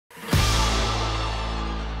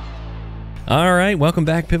All right, welcome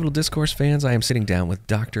back, Pivotal Discourse fans. I am sitting down with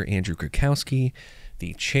Dr. Andrew Krakowski,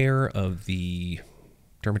 the chair of the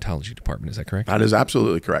dermatology department. Is that correct? That is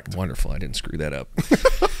absolutely correct. Wonderful. I didn't screw that up.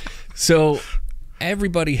 So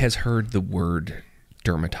everybody has heard the word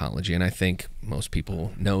dermatology, and I think most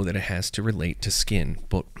people know that it has to relate to skin.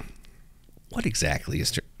 But what exactly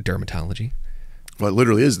is dermatology? Well, it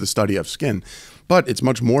literally is the study of skin, but it's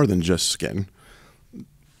much more than just skin,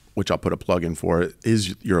 which I'll put a plug in for. It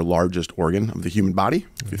is your largest organ of the human body.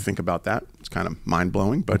 If you think about that, it's kind of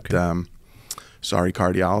mind-blowing. But sorry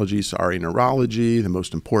cardiology, sorry neurology. The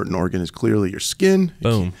most important organ is clearly your skin.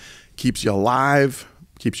 Boom. It keeps you alive,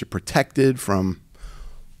 keeps you protected from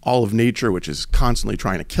all of nature, which is constantly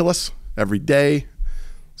trying to kill us every day.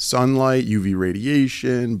 Sunlight, UV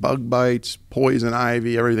radiation, bug bites, poison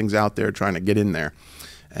ivy, everything's out there trying to get in there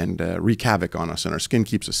and wreak havoc on us, and our skin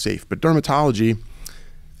keeps us safe. But dermatology,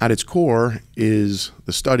 at its core, is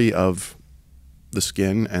the study of the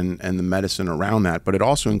skin and the medicine around that, but it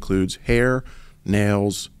also includes hair,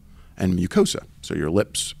 nails, and mucosa, so your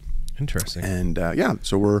lips. Interesting. And yeah,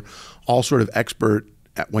 so we're all sort of expert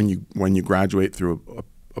at when you graduate through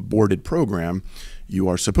a boarded program. You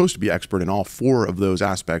are supposed to be expert in all four of those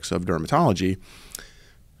aspects of dermatology.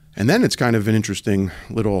 And then it's kind of an interesting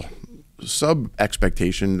little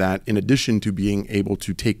sub-expectation that in addition to being able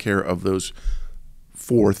to take care of those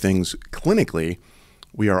four things clinically,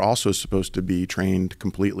 we are also supposed to be trained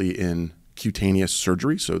completely in cutaneous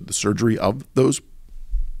surgery, so the surgery of the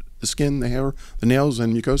skin, the hair, the nails,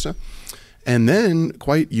 and mucosa. And then,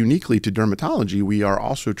 quite uniquely to dermatology, we are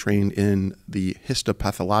also trained in the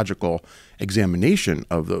histopathological examination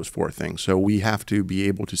of those four things. So we have to be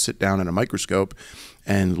able to sit down in a microscope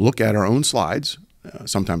and look at our own slides,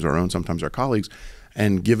 sometimes our own, sometimes our colleagues,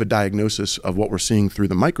 and give a diagnosis of what we're seeing through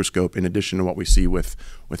the microscope in addition to what we see with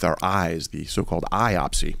our eyes, the so-called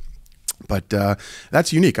iopsy. But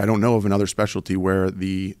that's unique. I don't know of another specialty where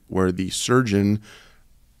the surgeon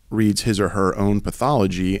reads his or her own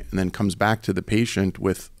pathology and then comes back to the patient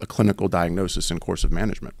with a clinical diagnosis and course of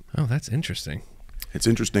management. Oh, that's interesting. It's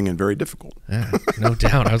interesting and very difficult. Yeah, no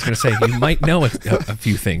doubt. I was going to say, you might know a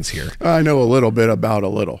few things here. I know a little bit about a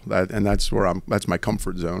little, and that's where that's my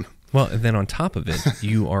comfort zone. Well, and then on top of it,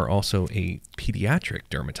 you are also a pediatric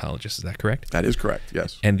dermatologist. Is that correct? That is correct,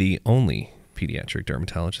 yes. And the only pediatric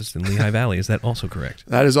dermatologist in Lehigh Valley. Is that also correct?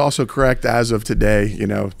 That is also correct as of today. You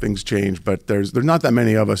know, things change, but there's not that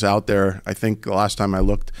many of us out there. I think the last time I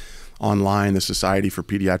looked online, the Society for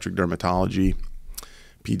Pediatric Dermatology,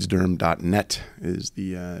 pedsderm.net is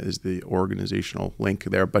the organizational link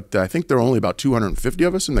there. But I think there are only about 250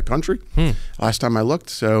 of us in the country last time I looked.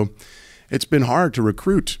 So it's been hard to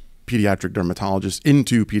recruit pediatric dermatologists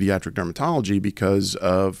into pediatric dermatology because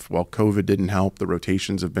of, well, COVID didn't help. The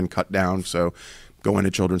rotations have been cut down. So going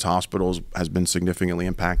to children's hospitals has been significantly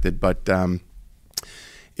impacted. But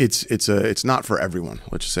it's not for everyone.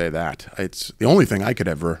 Let's just say that. It's the only thing I could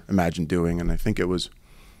ever imagine doing. And I think I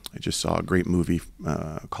just saw a great movie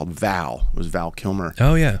called Val. It was Val Kilmer.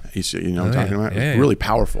 Oh yeah. You know what I'm talking about? It was really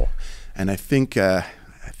powerful. And I think I'm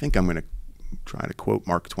going to try to quote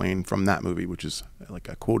Mark Twain from that movie, which is like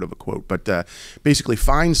a quote of a quote, but basically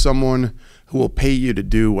find someone who will pay you to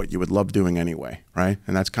do what you would love doing anyway, right?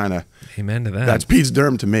 And that's kind of, amen to that. That's Pete's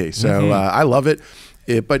Derm to me. So I love it.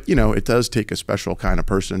 But you know, it does take a special kind of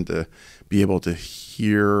person to be able to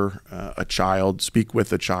hear a child, speak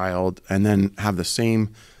with a child, and then have the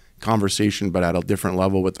same conversation but at a different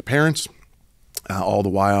level with the parents. All the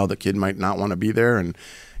while the kid might not want to be there, and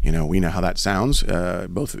you know, we know how that sounds,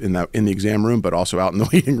 both in the exam room, but also out in the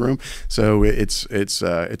waiting room. So it's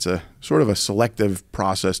a sort of a selective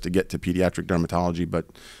process to get to pediatric dermatology, but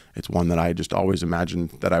it's one that I just always imagined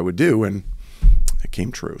that I would do, and it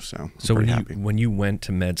came true. So when you went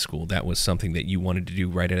to med school, that was something that you wanted to do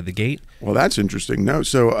right out of the gate? Well, that's interesting. No,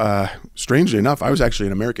 so strangely enough, I was actually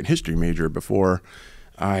an American history major before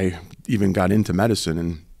I even got into medicine,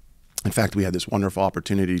 and in fact, we had this wonderful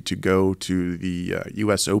opportunity to go to the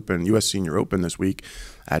U.S. Senior Open this week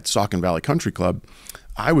at Saucon Valley Country Club.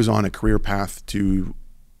 I was on a career path to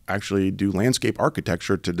actually do landscape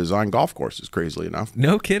architecture to design golf courses, crazily enough.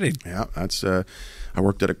 No kidding. Yeah, that's. I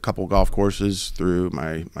worked at a couple golf courses through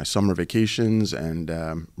my summer vacations, and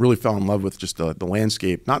really fell in love with just the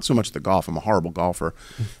landscape. Not so much the golf. I'm a horrible golfer,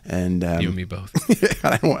 and you and me both.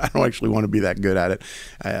 I don't actually want to be that good at it.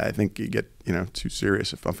 I think you get too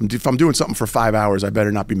serious. If I'm doing something for 5 hours, I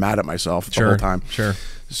better not be mad at myself the whole time. Sure.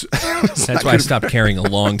 So, that's why I stopped caring a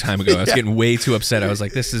long time ago. I was getting way too upset. I was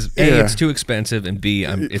like, this is A, it's too expensive, and B,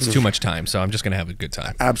 it's too much time. So I'm just going to have a good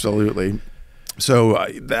time. Absolutely. So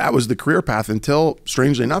that was the career path until,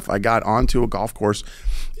 strangely enough, I got onto a golf course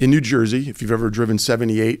in New Jersey, if you've ever driven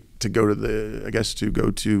 78 to go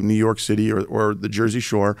to New York City or the Jersey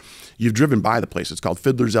Shore, you've driven by the place. It's called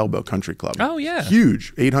Fiddler's Elbow Country Club. Oh, yeah.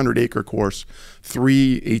 Huge, 800-acre course,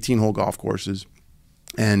 3 18-hole golf courses.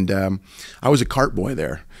 And I was a cart boy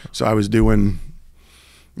there. So I was doing,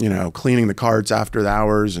 cleaning the carts after the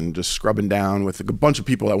hours and just scrubbing down with a bunch of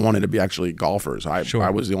people that wanted to be actually golfers. I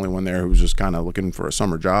was the only one there who was just kind of looking for a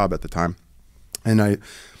summer job at the time. And I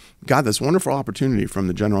got this wonderful opportunity from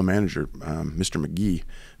the general manager, Mr. McGee,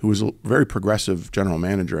 who was a very progressive general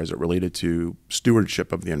manager as it related to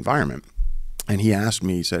stewardship of the environment. And he asked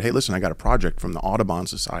me, he said, hey, listen, I got a project from the Audubon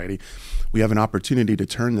Society. We have an opportunity to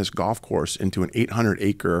turn this golf course into an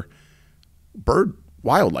 800-acre bird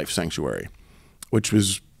wildlife sanctuary, which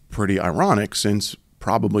was pretty ironic since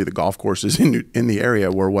probably the golf courses in the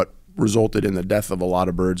area were what resulted in the death of a lot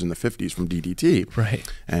of birds in the 50s from DDT. Right.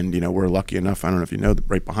 And, we're lucky enough, I don't know if you know,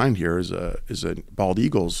 right behind here is a bald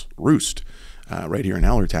eagle's roost right here in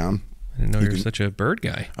Ellertown. I didn't know you were such a bird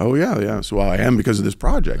guy. Oh, yeah. So I am because of this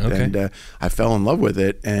project. Okay. And I fell in love with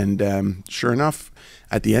it. And sure enough,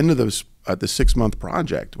 at the end of the 6-month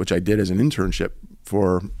project, which I did as an internship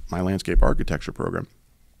for my landscape architecture program,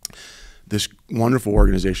 this wonderful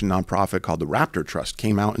organization, nonprofit called the Raptor Trust,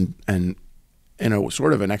 came out and in a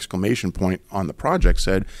sort of an exclamation point on the project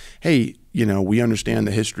said, hey, we understand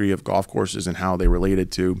the history of golf courses and how they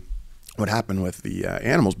related to what happened with the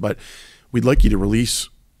animals, but we'd like you to release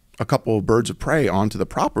a couple of birds of prey onto the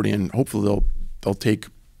property, and hopefully they'll take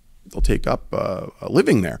up a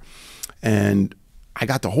living there. And I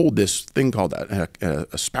got to hold this thing called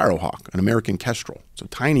a sparrowhawk, an American kestrel. It's a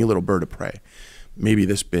tiny little bird of prey, maybe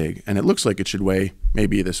this big, and it looks like it should weigh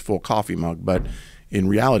maybe this full coffee mug, but in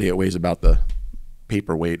reality it weighs about the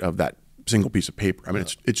paperweight of that single piece of paper. I mean,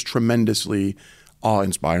 it's tremendously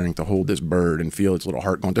awe-inspiring to hold this bird and feel its little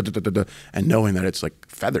heart going da, da, da, da, and knowing that it's like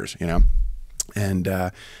feathers, and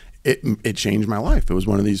it changed my life. It was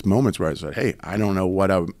one of these moments where I said, hey, I don't know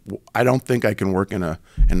what I don't think I can work in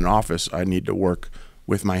an office. I need to work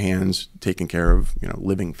with my hands, taking care of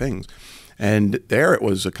living things. And there it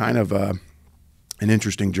was a kind of an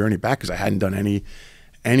interesting journey back because I hadn't done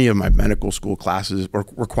any of my medical school classes or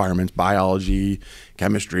requirements, biology,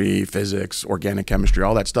 chemistry, physics, organic chemistry,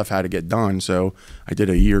 all that stuff had to get done. So I did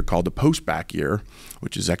a year called the post-bac year,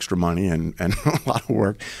 which is extra money and a lot of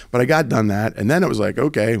work. But I got done that. And then it was like,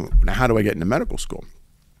 okay, now how do I get into medical school?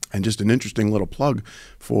 And just an interesting little plug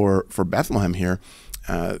for Bethlehem here.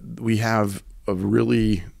 We have a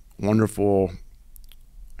really wonderful,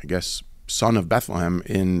 I guess, son of Bethlehem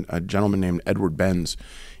in a gentleman named Edward Benz.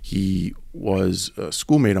 He was a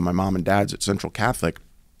schoolmate of my mom and dad's at Central Catholic,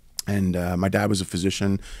 and my dad was a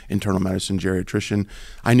physician, internal medicine, geriatrician.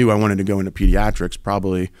 I knew I wanted to go into pediatrics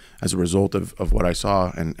probably as a result of what I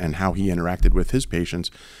saw and how he interacted with his patients,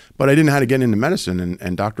 but I didn't know how to get into medicine,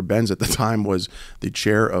 and Dr. Benz at the time was the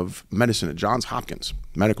chair of medicine at Johns Hopkins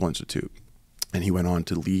Medical Institute, and he went on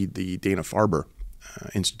to lead the Dana-Farber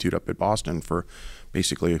Institute up at Boston for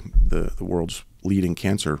basically the world's leading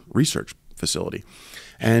cancer research facility.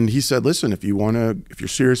 And he said, listen, if you're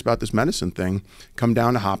serious about this medicine thing, come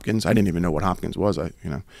down to Hopkins. I didn't even know what Hopkins was, at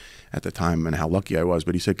the time, and how lucky I was.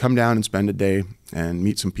 But he said, come down and spend a day and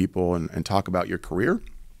meet some people and talk about your career.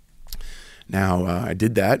 Now, I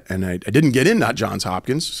did that, and I didn't get in at Johns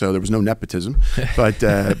Hopkins, so there was no nepotism. But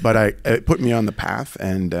it put me on the path,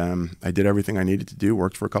 and I did everything I needed to do,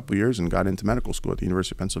 worked for a couple of years, and got into medical school at the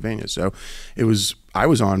University of Pennsylvania. So I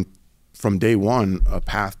was on, from day one, a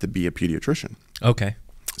path to be a pediatrician. Okay.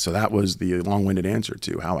 So that was the long-winded answer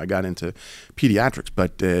to how I got into pediatrics.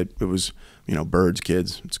 But it was, birds,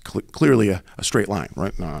 kids. It's clearly a straight line,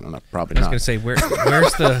 right? No, probably not. I was going to say,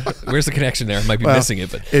 where's the connection there? I might be missing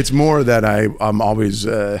it, but it's more that I'm always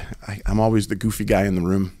the goofy guy in the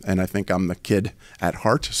room, and I think I'm the kid at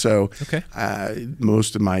heart. So okay.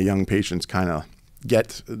 Most of my young patients kind of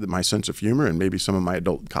get my sense of humor, and maybe some of my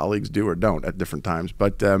adult colleagues do or don't at different times.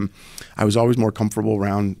 But I was always more comfortable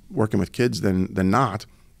around working with kids than not.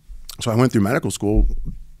 So I went through medical school,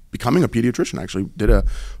 becoming a pediatrician. I actually did a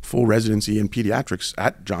full residency in pediatrics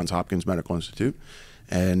at Johns Hopkins Medical Institute,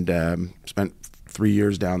 and spent 3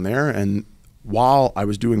 years down there. And while I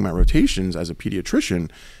was doing my rotations as a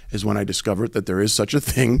pediatrician is when I discovered that there is such a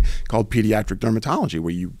thing called pediatric dermatology,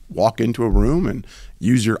 where you walk into a room and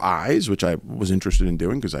use your eyes, which I was interested in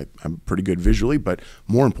doing because I'm pretty good visually, but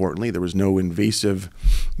more importantly, there was no invasive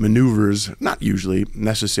maneuvers, not usually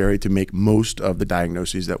necessary to make most of the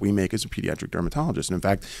diagnoses that we make as a pediatric dermatologist. And in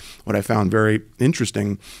fact, what I found very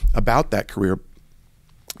interesting about that career,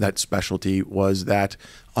 that specialty, was that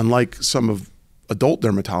unlike some of adult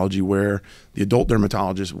dermatology, where the adult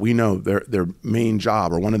dermatologist, we know their main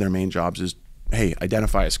job, or one of their main jobs, is, hey,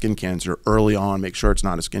 identify a skin cancer early on, make sure it's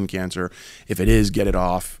not a skin cancer. If it is, get it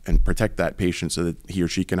off and protect that patient so that he or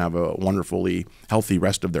she can have a wonderfully healthy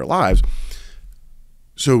rest of their lives.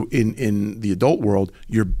 So in the adult world,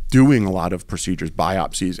 you're doing a lot of procedures,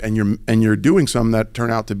 biopsies, and you're doing some that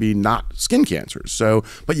turn out to be not skin cancers. So,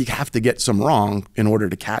 but you have to get some wrong in order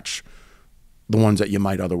to catch the ones that you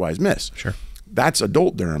might otherwise miss. Sure. That's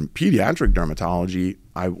adult derm. Pediatric dermatology,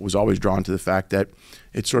 I was always drawn to the fact that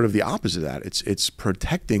it's sort of the opposite of that. It's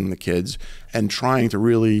protecting the kids and trying to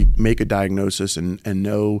really make a diagnosis and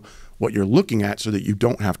know what you're looking at so that you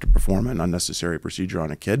don't have to perform an unnecessary procedure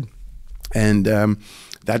on a kid. And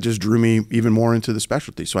that just drew me even more into the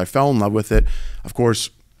specialty. So I fell in love with it. Of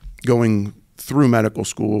course, going through medical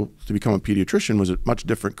school to become a pediatrician was a much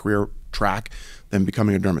different career track than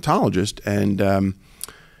becoming a dermatologist. And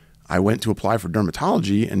I went to apply for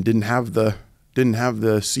dermatology and didn't have the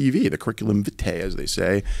CV, the curriculum vitae, as they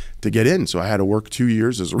say, to get in. So I had to work 2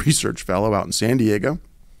 years as a research fellow out in San Diego.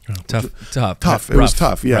 Oh, tough. It was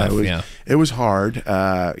tough. Yeah, rough, it was hard.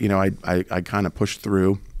 You know, I kind of pushed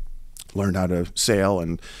through. Learned how to sail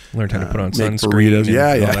and learned how to put on make sunscreen.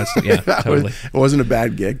 Yeah. Totally. It wasn't a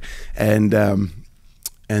bad gig, and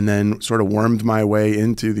then sort of wormed my way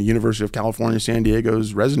into the University of California, San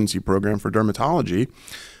Diego's residency program for dermatology.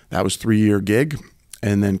 That was a 3-year gig,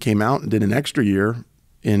 and then came out and did an extra year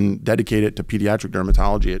dedicated to pediatric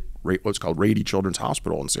dermatology at what's called Rady Children's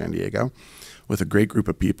Hospital in San Diego, with a great group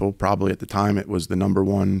of people. Probably at the time, it was the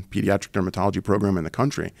 #1 pediatric dermatology program in the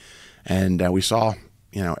country, and we saw,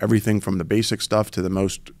 you know, everything from the basic stuff to the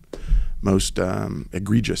most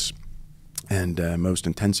egregious and most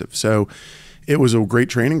intensive. So it was a great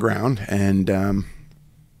training ground, and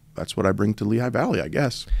that's what I bring to Lehigh Valley, I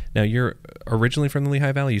guess. Now, you're originally from the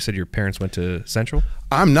Lehigh Valley. You said your parents went to Central?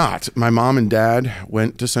 I'm not. My mom and dad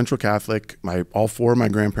went to Central Catholic. All 4 of my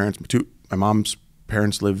grandparents, my mom's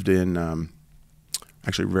parents lived in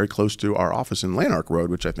actually very close to our office in Lanark Road,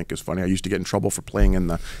 which I think is funny. I used to get in trouble for playing in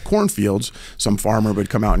the cornfields. Some farmer would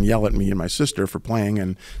come out and yell at me and my sister for playing,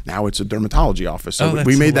 and now it's a dermatology office. So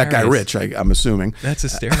we made that guy rich, I'm assuming. That's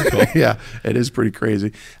hysterical. Yeah, it is pretty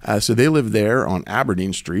crazy. So they lived there on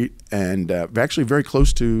Aberdeen Street, and actually very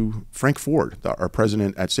close to Frank Ford, our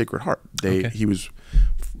president at Sacred Heart. He was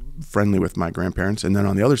friendly with my grandparents. And then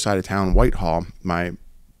on the other side of town, Whitehall, my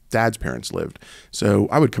dad's parents lived. So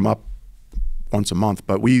I would come up once a month,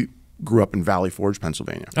 but we grew up in Valley Forge,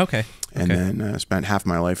 Pennsylvania. Okay. And then spent half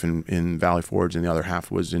my life in Valley Forge, and the other half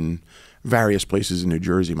was in various places in New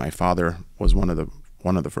Jersey. My father was one of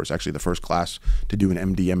the first, actually the first class to do an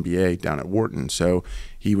MD MBA down at Wharton. So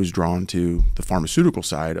he was drawn to the pharmaceutical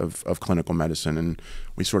side of clinical medicine, and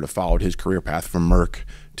we sort of followed his career path from Merck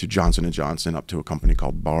to Johnson & Johnson up to a company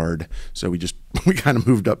called Bard. So we kind of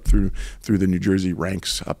moved up through the New Jersey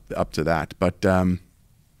ranks up to that. But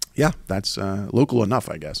yeah, that's local enough,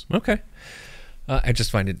 I guess. Okay. I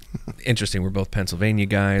just find it interesting. We're both Pennsylvania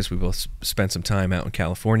guys. We both spent some time out in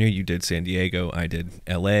California. You did San Diego. I did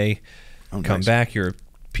L.A. Come back. You're a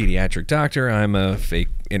pediatric doctor. I'm a fake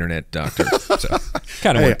internet doctor. So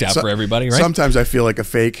kind of worked out for everybody, right? Sometimes I feel like a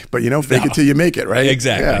fake, but fake it till you make it, right?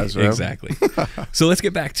 Exactly. Exactly. So let's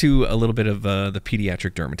get back to a little bit of the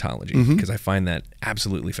pediatric dermatology, because I find that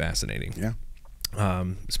absolutely fascinating. Yeah.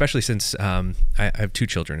 Especially since I have 2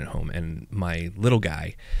 children at home, and my little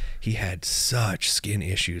guy, he had such skin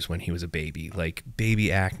issues when he was a baby, like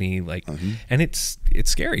baby acne, and it's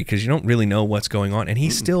scary because you don't really know what's going on, and he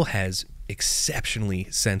still has exceptionally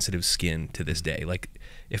sensitive skin to this day. Like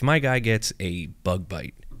if my guy gets a bug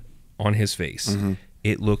bite on his face,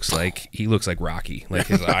 he looks like Rocky, like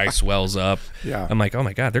his eye swells up. Yeah. I'm like, oh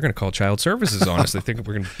my God, they're going to call child services on us. They think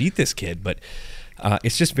we're going to beat this kid, but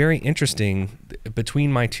it's just very interesting.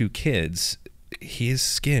 Between my 2 kids, his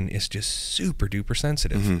skin is just super duper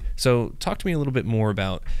sensitive. So talk to me a little bit more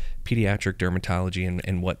about pediatric dermatology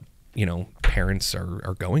and what parents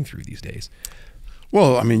are going through these days.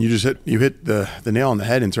 Well, I mean, you hit the nail on the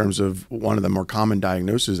head in terms of one of the more common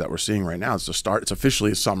diagnoses that we're seeing right now. It's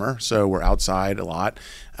officially summer, so we're outside a lot.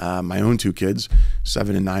 My own 2 kids,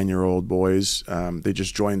 7 and 9-year-old boys, they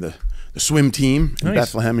just joined the swim team in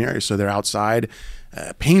Bethlehem area, so they're outside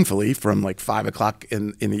painfully from like 5 o'clock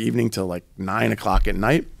in the evening till like 9 o'clock at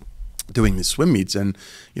night, doing the swim meets, and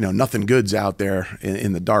nothing good's out there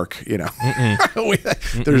in the dark.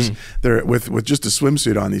 There's with just a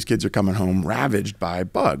swimsuit on, these kids are coming home ravaged by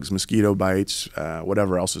bugs, mosquito bites,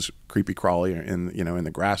 whatever else is creepy crawly in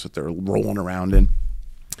the grass that they're rolling around in.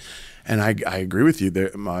 And I agree with you.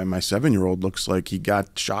 My 7-year-old looks like he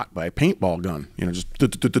got shot by a paintball gun.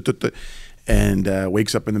 and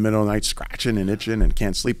wakes up in the middle of the night scratching and itching and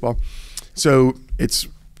can't sleep well. So it's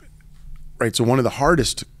right. So one of the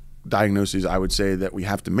hardest diagnoses I would say that we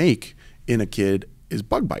have to make in a kid is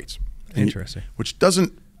bug bites. Interesting. Which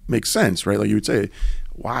doesn't make sense, right? Like you would say,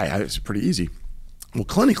 why? It's pretty easy. Well,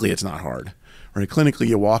 clinically, it's not hard, right? Clinically,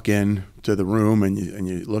 you walk in to the room and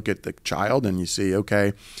you look at the child and you see,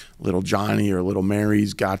 okay, little Johnny or little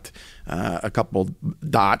Mary's got a couple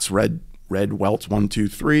dots, red welts, 1, 2,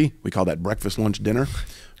 3. We call that breakfast, lunch, dinner.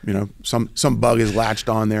 You know, some bug is latched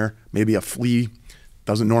on there. Maybe a flea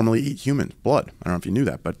doesn't normally eat human blood. I don't know if you knew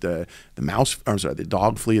that, but the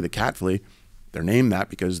dog flea, the cat flea, they're named that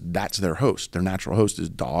because that's their host. Their natural host is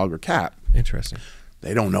dog or cat. Interesting.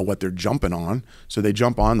 They don't know what they're jumping on, so they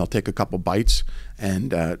jump on. They'll take a couple bites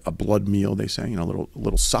and a blood meal, they say, you know, a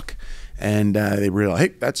little suck, and they realize, hey,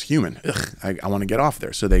 that's human. Ugh, I want to get off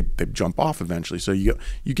there. So they jump off eventually. So you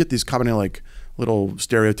get these kind of like little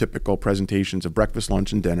stereotypical presentations of breakfast,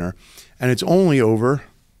 lunch, and dinner, and it's only over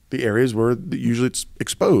the areas where usually it's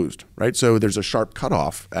exposed, right? So there's a sharp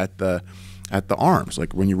cutoff at the arms.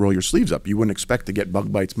 Like when you roll your sleeves up, you wouldn't expect to get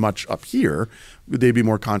bug bites much up here. They'd be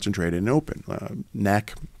more concentrated and open.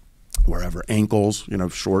 Neck, wherever, ankles, you know,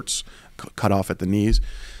 shorts, cut off at the knees.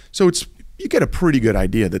 So you get a pretty good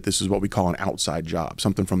idea that this is what we call an outside job.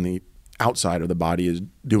 Something from the outside of the body is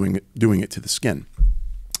doing it to the skin.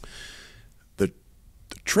 The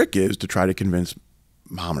trick is to try to convince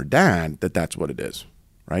mom or dad that that's what it is,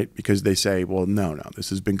 right? Because they say, well, no, this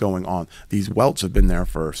has been going on. These welts have been there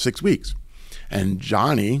for 6 weeks. And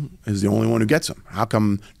Johnny is the only one who gets them. How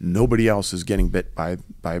come nobody else is getting bit by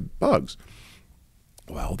bugs?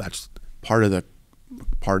 Well, that's part of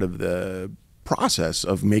the process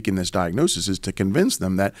of making this diagnosis is to convince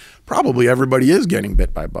them that probably everybody is getting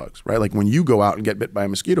bit by bugs, right? Like when you go out and get bit by a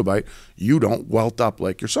mosquito bite, you don't welt up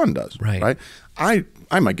like your son does, right? I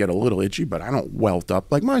might get a little itchy, but I don't welt up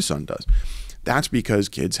like my son does. That's because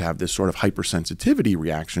kids have this sort of hypersensitivity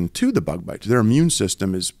reaction to the bug bites. Their immune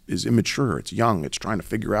system is immature. It's young. It's trying to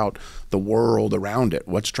figure out the world around it,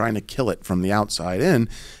 what's trying to kill it from the outside in.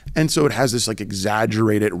 And so it has this like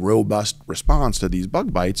exaggerated, robust response to these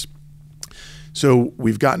bug bites. So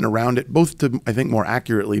we've gotten around it both to, I think, more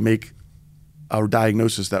accurately make a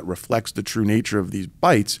diagnosis that reflects the true nature of these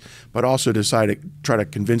bites, but also try to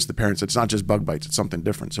convince the parents it's not just bug bites, it's something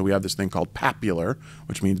different. So we have this thing called papular,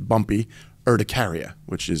 which means bumpy, urticaria,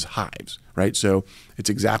 which is hives, right? So it's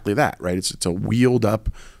exactly that, right? It's a wheeled up,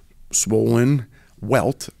 swollen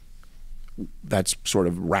welt that's sort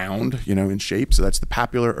of round, you know, in shape. So that's the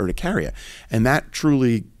papular urticaria. And that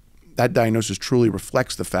diagnosis truly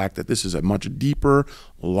reflects the fact that this is a much deeper,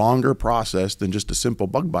 longer process than just a simple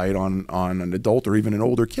bug bite on an adult or even an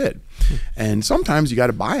older kid. And sometimes you got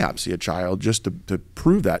to biopsy a child just to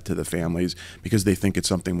prove that to the families because they think it's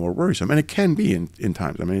something more worrisome. And it can be in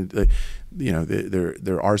times. I mean,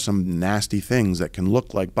 there are some nasty things that can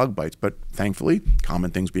look like bug bites, but thankfully, common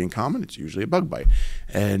things being common, it's usually a bug bite.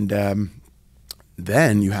 And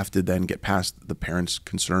then you have to then get past the parents'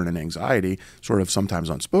 concern and anxiety, sort of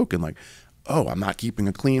sometimes unspoken, like, oh, I'm not keeping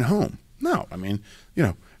a clean home. No, I mean, you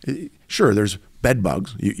know, sure, there's bed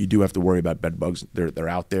bugs. You do have to worry about bed bugs. They're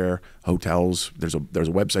out there. Hotels. There's a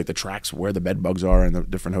website that tracks where the bed bugs are in the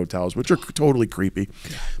different hotels, which are totally creepy.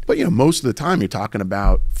 But you know, most of the time you're talking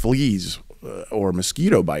about fleas or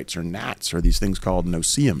mosquito bites or gnats or these things called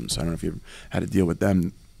no-see-ums. I don't know if you've had to deal with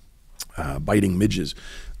them. Biting midges,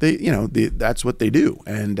 that's what they do,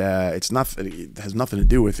 and it has nothing to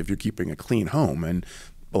do with if you're keeping a clean home. And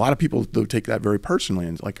a lot of people do take that very personally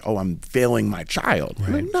and like, oh, I'm failing my child.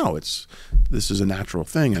 Right. Like, no, this is a natural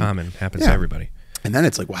thing. Common, happens to everybody. And then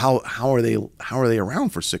it's like, well, how are they around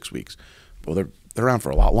for 6 weeks? Well, they're around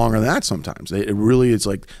for a lot longer than that sometimes. It really is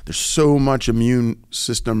like there's so much immune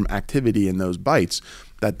system activity in those bites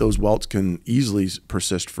that those welts can easily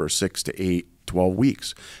persist for 6 to 8, 12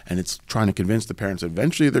 weeks. And it's trying to convince the parents that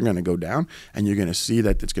eventually they're going to go down and you're going to see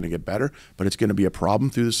that it's going to get better, but it's going to be a problem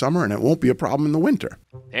through the summer and it won't be a problem in the winter.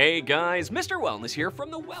 Hey guys, Mr. Wellness here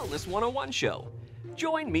from the Wellness 101 Show.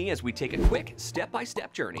 Join me as we take a quick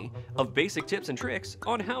step-by-step journey of basic tips and tricks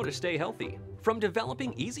on how to stay healthy. From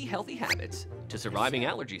developing easy healthy habits to surviving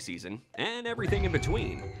allergy season and everything in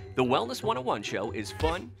between, the Wellness 101 Show is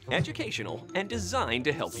fun, educational, and designed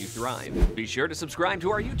to help you thrive. Be sure to subscribe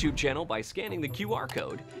to our YouTube channel by scanning the QR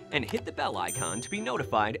code and hit the bell icon to be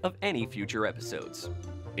notified of any future episodes.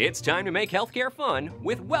 It's time to make healthcare fun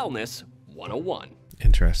with Wellness 101.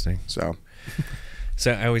 Interesting. So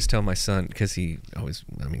I always tell my son, because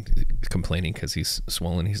complaining because he's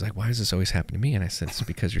swollen. He's like, why does this always happen to me? And I said, it's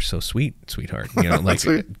because you're so sweet, sweetheart. You know, like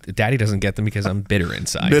daddy doesn't get them because I'm bitter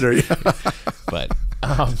inside. Bitter, yeah. But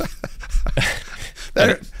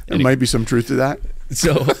There might be some truth to that.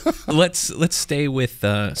 So let's stay with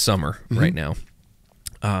summer right now.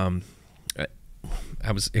 I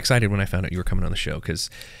was excited when I found out you were coming on the show because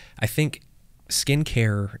I think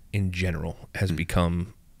skincare in general has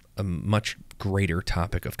become a much greater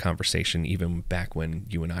topic of conversation even back when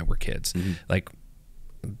you and I were kids. Like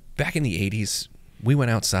back in the 80s, we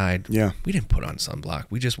went outside. Yeah. We didn't put on sunblock.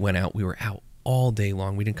 We just went out. We were out all day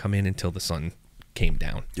long. We didn't come in until the sun came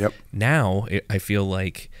down. Yep. Now I feel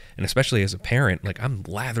like, and especially as a parent, like I'm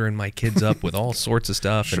lathering my kids up with all sorts of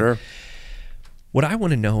stuff. Sure. And what I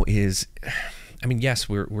want to know is, I mean, yes,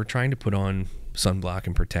 we're trying to put on sunblock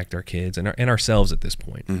and protect our kids and ourselves at this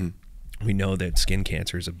point. We know that skin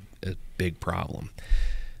cancer is a big problem,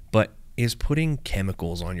 but is putting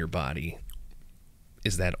chemicals on your body,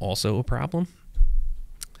 is that also a problem?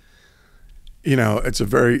 You know, it's a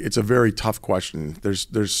very tough question. There's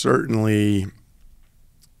certainly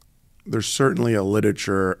a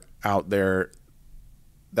literature out there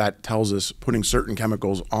that tells us putting certain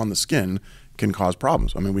chemicals on the skin can cause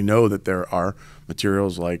problems. I mean, we know that there are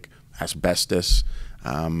materials like asbestos.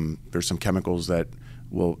 There's some chemicals that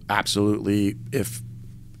will absolutely, if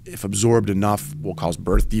absorbed enough, will cause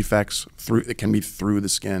birth defects. It can be through the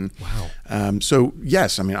skin. Wow. So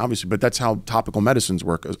yes, I mean obviously, but that's how topical medicines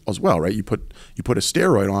work as well, right? You put a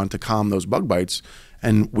steroid on to calm those bug bites,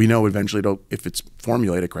 and we know eventually if it's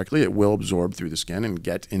formulated correctly, it will absorb through the skin and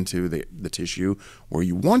get into the tissue where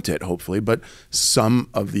you want it, hopefully. But some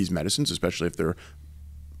of these medicines, especially if they're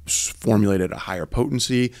formulated at a higher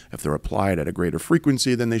potency, if they're applied at a greater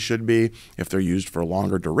frequency than they should be, if they're used for a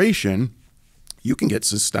longer duration, you can get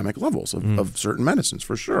systemic levels of certain medicines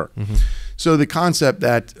for sure. So the concept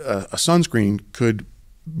that a sunscreen could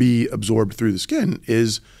be absorbed through the skin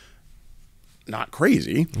is not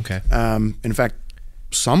crazy. Okay. In fact,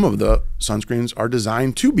 some of the sunscreens are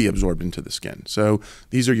designed to be absorbed into the skin. So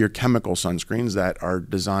these are your chemical sunscreens that are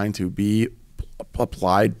designed to be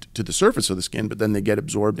applied to the surface of the skin, but then they get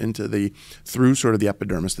absorbed through sort of the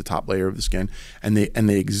epidermis, the top layer of the skin, and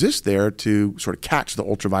they exist there to sort of catch the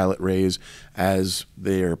ultraviolet rays as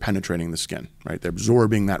they're penetrating the skin, right? They're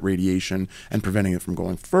absorbing that radiation and preventing it from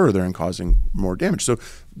going further and causing more damage. So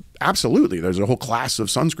absolutely, there's a whole class of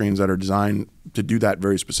sunscreens that are designed to do that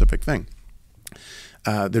very specific thing.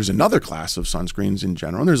 There's another class of sunscreens in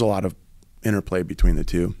general, and there's a lot of interplay between the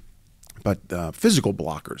two. But physical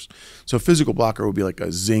blockers. So physical blocker would be like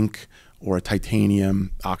a zinc or a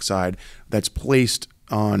titanium oxide that's placed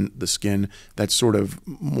on the skin that's sort of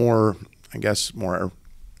more, I guess, more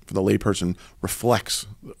for the layperson, reflects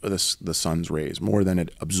the sun's rays more than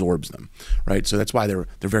it absorbs them, right? So that's why they're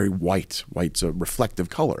very white. White's a reflective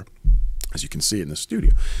color, as you can see in the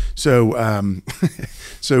studio. So,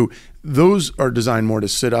 so those are designed more to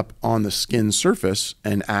sit up on the skin surface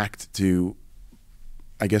and act to,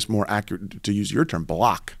 I guess more accurate to use your term,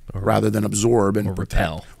 block rather than absorb and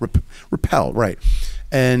repel. Repel, right.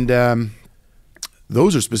 And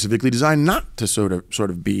those are specifically designed not to sort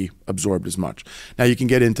of be absorbed as much. Now you can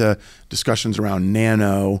get into discussions around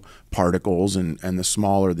nano particles and the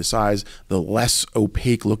smaller the size, the less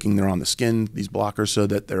opaque looking they're on the skin, these blockers, so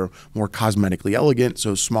that they're more cosmetically elegant.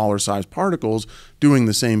 So smaller size particles doing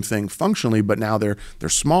the same thing functionally, but now they're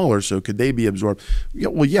smaller. So could they be absorbed? Yeah,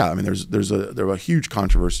 well, yeah. I mean, there are huge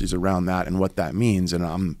controversies around that and what that means, and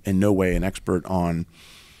I'm in no way an expert on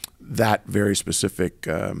that very specific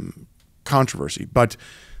controversy. But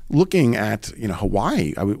looking at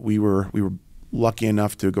Hawaii, we were lucky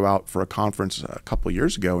enough to go out for a conference a couple of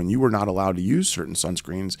years ago, and you were not allowed to use certain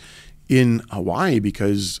sunscreens in Hawaii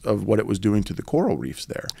because of what it was doing to the coral reefs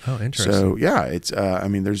there. Oh, interesting. So yeah, it's I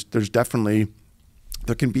mean, there's definitely,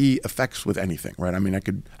 there can be effects with anything, right? I mean,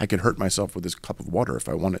 I could hurt myself with this cup of water if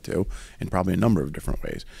I wanted to, in probably a number of different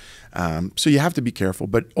ways. So you have to be careful,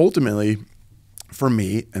 but ultimately, for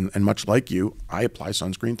me, and much like you, I apply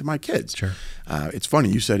sunscreen to my kids. Sure. It's funny,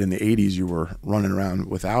 you said in the 80s you were running around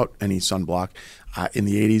without any sunblock. In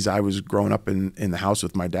the 80s, I was growing up in the house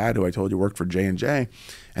with my dad, who I told you worked for J&J,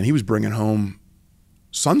 and he was bringing home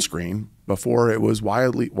sunscreen before it was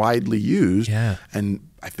widely used. Yeah. And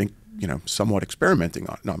I think, somewhat experimenting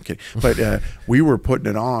on it. No, I'm kidding. But we were putting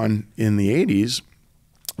it on in the 80s,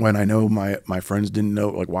 when I know my friends didn't know,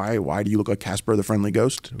 like, why do you look like Casper the Friendly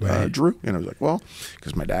Ghost, right. Drew? And I was like, well,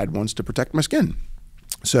 because my dad wants to protect my skin.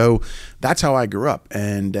 So that's how I grew up.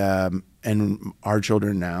 And our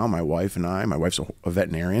children now, my wife and I, my wife's a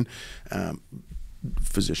veterinarian,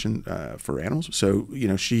 physician for animals. So,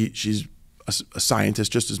 she's a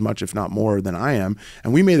scientist just as much, if not more, than I am.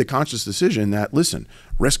 And we made the conscious decision that, listen,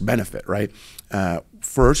 risk benefit, right?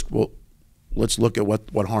 First, let's look at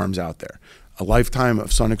what harm's out there. a lifetime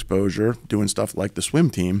of sun exposure, doing stuff like the swim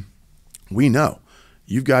team, we know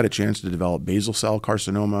you've got a chance to develop basal cell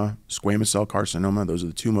carcinoma, squamous cell carcinoma. Those are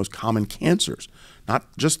the two most common cancers, not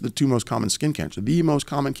just the two most common skin cancers. The most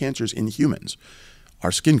common cancers in humans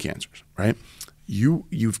are skin cancers, right?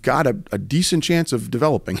 You've got a decent chance of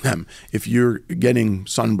developing them if you're getting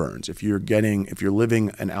sunburns, if you're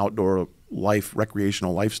living an outdoor life,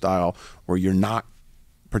 recreational lifestyle where you're not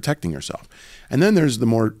protecting yourself. And then there's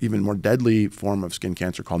the even more deadly form of skin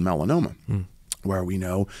cancer called melanoma, where we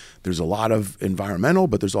know there's a lot of environmental,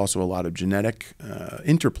 but there's also a lot of genetic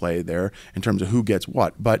interplay there in terms of who gets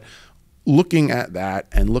what. But looking at that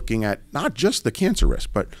and looking at not just the cancer risk,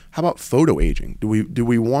 but how about photo aging? Do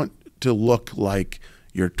we want to look like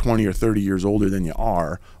you're 20 or 30 years older than you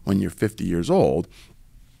are when you're 50 years old?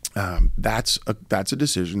 That's a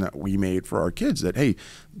decision that we made for our kids that, hey,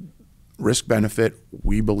 risk benefit,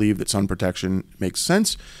 we believe that sun protection makes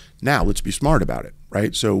sense. Now let's be smart about it,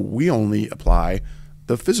 right? So we only apply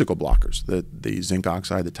the physical blockers, the zinc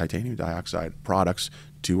oxide, the titanium dioxide products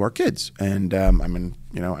to our kids. And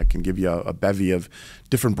I can give you a bevy of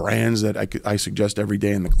different brands that I suggest every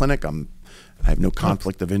day in the clinic. I have no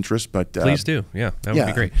conflict of interest, but please do. Yeah, that would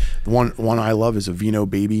be great. The one I love is Aveeno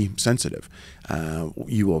Baby Sensitive.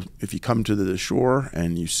 You will, if you come to the shore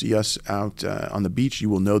and you see us out on the beach, you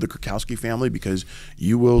will know the Krakowski family because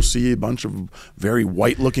you will see a bunch of very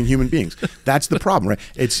white-looking human beings. That's the problem, right?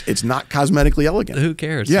 It's not cosmetically elegant. Who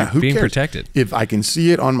cares? Yeah, You're who being cares? protected. If I can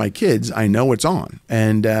see it on my kids, I know it's on,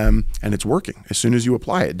 and it's working. As soon as you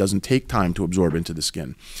apply it, it doesn't take time to absorb into the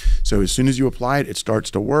skin. So as soon as you apply it, it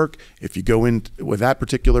starts to work. If you go in with that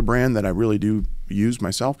particular brand that I really do use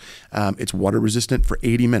myself, it's water resistant for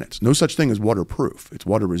 80 minutes. No such thing as waterproof. It's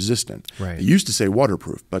water resistant. Right. It used to say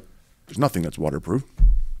waterproof, but there's nothing that's waterproof.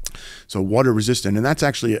 So water resistant, and that's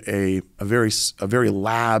actually a very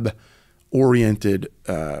lab oriented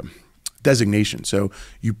designation. So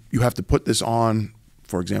you have to put this on,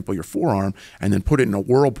 for example, your forearm, and then put it in a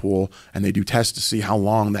whirlpool, and they do tests to see how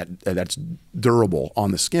long that's durable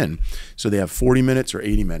on the skin. So they have 40 minutes or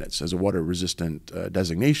 80 minutes as a water resistant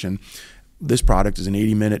designation. This product is an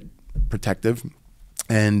 80-minute protective.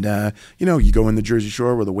 And you go in the Jersey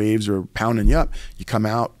Shore where the waves are pounding you up. You come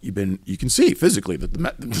out, you can see physically that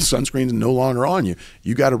the sunscreen is no longer on you.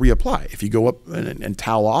 You got to reapply. If you go up and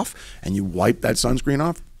towel off and you wipe that sunscreen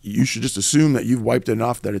off, you should just assume that you've wiped it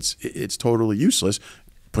enough that it's totally useless.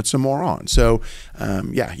 Put some more on. So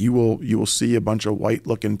you will see a bunch of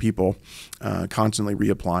white-looking people constantly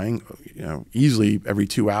reapplying, easily every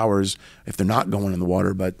 2 hours if they're not going in the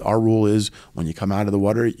water. But our rule is when you come out of the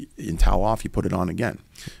water and towel off, you put it on again.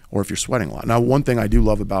 Or if you're sweating a lot. Now, one thing I do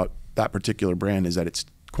love about that particular brand is that it's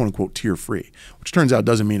quote-unquote tear-free, which turns out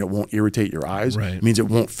doesn't mean it won't irritate your eyes. Right. It means it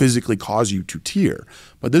won't physically cause you to tear.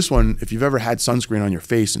 But this one, if you've ever had sunscreen on your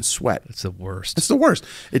face and sweat, It's the worst. it's the worst.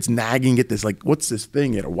 It's nagging. Get this, like, what's this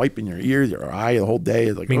thing? You got to wipe in your ear, your eye the whole day.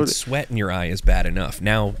 It's like, I mean, sweat in your eye is bad enough.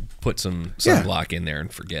 Now put some sunblock in there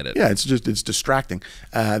and forget it. yeah, it's distracting.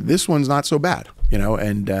 This one's not so bad,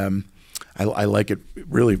 and I like it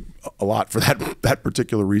really a lot for that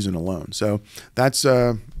particular reason alone. So that's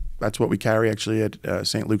what we carry actually at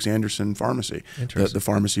St. Luke's Anderson Pharmacy. The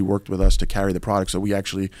pharmacy worked with us to carry the product, so we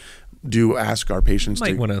actually do ask our patients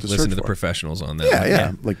Might want to listen to the professionals on that.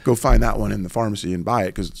 Yeah. Like go find that one in the pharmacy and buy it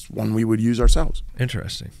because it's one we would use ourselves.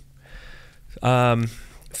 Interesting.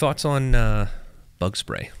 Thoughts on bug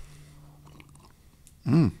spray?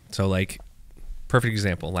 So, like, perfect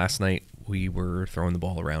example. Last night we were throwing the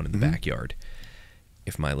ball around in the backyard.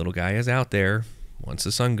 If my little guy is out there, once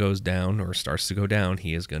the sun goes down or starts to go down,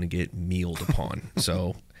 he is going to get mealed upon.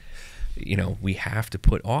 So, we have to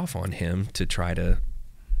put off on him to try to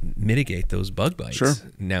mitigate those bug bites. Sure.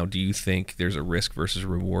 Now, do you think there's a risk versus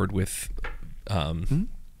reward with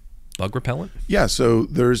bug repellent? Yeah. So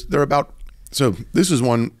so this is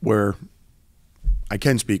one where I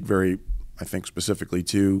can speak very, I think, specifically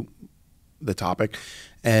to the topic,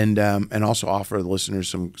 and also offer the listeners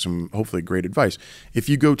some hopefully great advice. If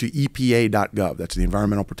you go to EPA.gov, that's the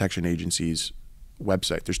Environmental Protection Agency's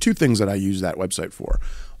website, there's two things that I use that website for.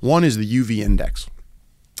 One is the UV index.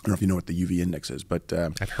 I don't know if you know what the UV index is, but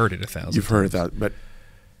I've heard it 1,000 You've heard it 1,000. But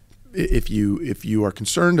if you are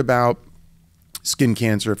concerned about skin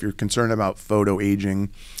cancer, if you're concerned about photo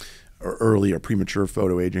aging or early or premature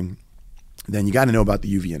photo aging, then you got to know about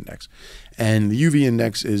the UV index. And the UV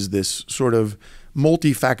index is this sort of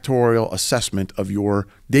multifactorial assessment of your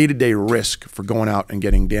day-to-day risk for going out and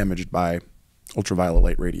getting damaged by ultraviolet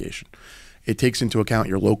light radiation. It takes into account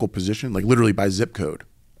your local position, like literally by zip code.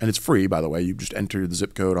 and it's free, by the way. You just enter the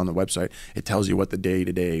zip code on the website. It tells you what the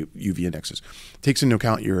day-to-day UV index is. It takes into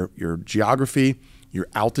account your geography, your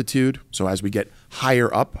altitude. So as we get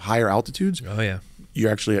higher up, higher altitudes, Oh yeah.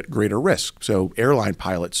 you're actually at greater risk. So airline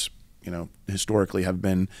pilots, historically have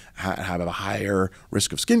a higher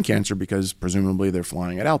risk of skin cancer because presumably they're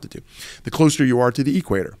flying at altitude. The closer you are to the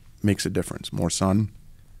equator makes a difference. More sun,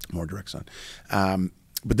 more direct sun.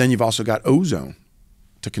 But then you've also got ozone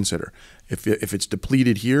to consider. If it's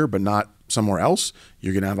depleted here but not somewhere else,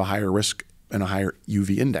 you're going to have a higher risk and a higher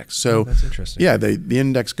UV index. So that's interesting. Yeah, the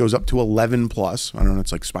index goes up to 11 plus. I don't know,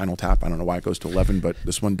 it's like Spinal Tap. I don't know why it goes to 11, but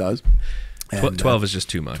this one does. And, 12 is just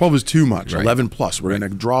too much. 12 is too much. Right. 11 plus. We're going to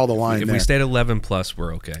draw the line If there. we stayed 11 plus,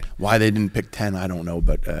 we're okay. Why they didn't pick 10, I don't know,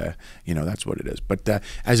 but that's what it is. But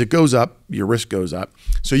as it goes up, your risk goes up.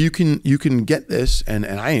 So you can get this, and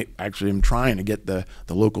I actually am trying to get the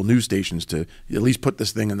local news stations to at least put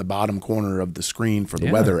this thing in the bottom corner of the screen for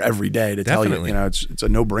the weather every day to tell you, it's a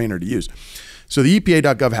no-brainer to use. So the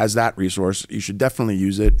EPA.gov has that resource. You should definitely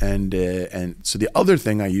use it. And so the other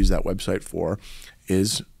thing I use that website for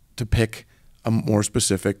is to pick a more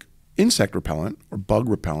specific insect repellent or bug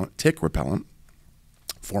repellent, tick repellent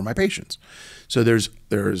for my patients. So there's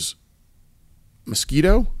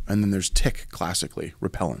mosquito and then there's tick classically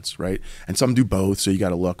repellents, right? And some do both, so you got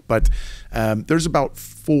to look. But there's about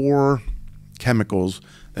 4 chemicals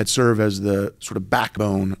that serve as the sort of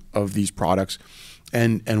backbone of these products.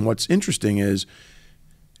 And what's interesting is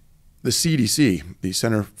the CDC, the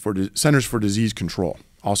Centers for Disease Control,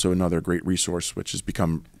 also another great resource, which has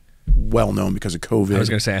become well known because of COVID. I was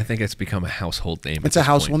going to say, I think it's become a household name. It's a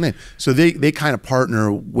household name. So they kind of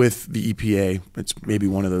partner with the EPA. It's maybe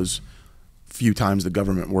one of those few times the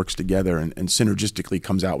government works together and synergistically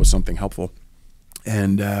comes out with something helpful.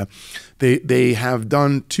 And they have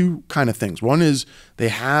done 2 kind of things. One is they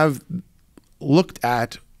have looked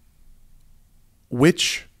at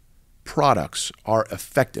which products are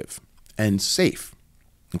effective and safe.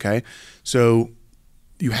 Okay, so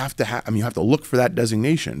you have to look for that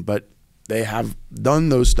designation, but they have done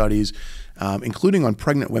those studies, including on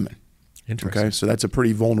pregnant women. Interesting. Okay, so that's a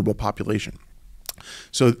pretty vulnerable population.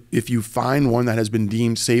 So if you find one that has been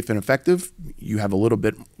deemed safe and effective, you have a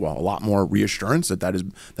lot more reassurance that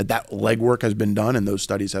legwork has been done and those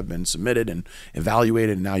studies have been submitted and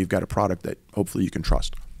evaluated, and now you've got a product that hopefully you can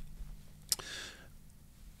trust.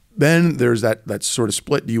 Then there's that sort of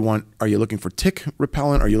split. Are you looking for tick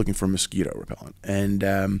repellent or are you looking for mosquito repellent?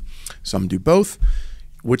 And some do both.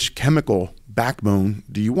 Which chemical backbone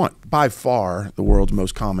do you want? By far, the world's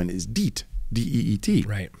most common is DEET, D-E-E-T.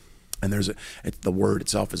 Right. And the word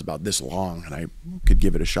itself is about this long, and I could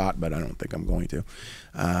give it a shot, but I don't think I'm going to.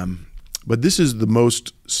 But this is the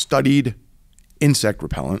most studied insect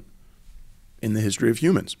repellent in the history of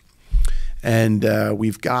humans. And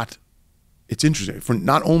it's interesting,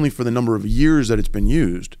 not only for the number of years that it's been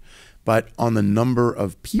used, but on the number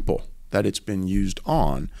of people that it's been used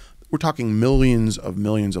on. We're talking millions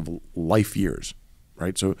of life years,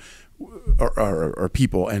 right? So, or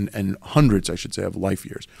people, and hundreds, I should say, of life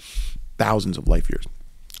years, thousands of life years,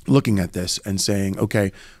 looking at this and saying,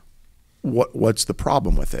 okay, what's the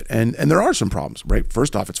problem with it? And there are some problems, right?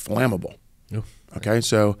 First off, it's flammable. Oh, okay,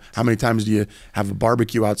 so how many times do you have a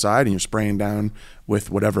barbecue outside and you're spraying down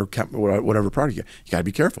with whatever product you got to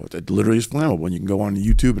be careful. It literally is flammable. And you can go on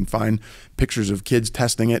YouTube and find pictures of kids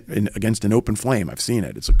testing it against an open flame. I've seen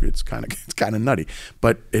it. It's kind of nutty,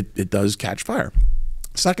 but it does catch fire.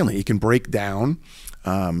 Secondly, it can break down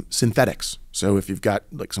synthetics. So if you've got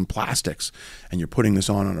like some plastics and you're putting this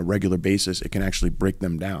on a regular basis, it can actually break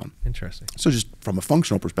them down. Interesting. So just from a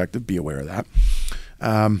functional perspective, be aware of that.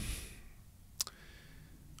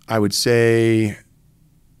 I would say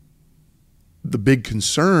the big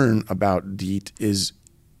concern about DEET is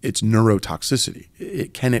its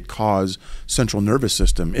neurotoxicity. Can it cause central nervous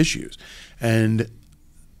system issues? And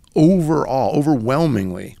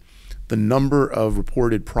overwhelmingly, the number of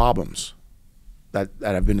reported problems that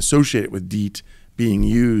have been associated with DEET being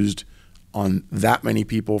used on that many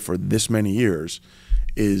people for this many years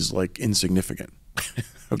is like insignificant.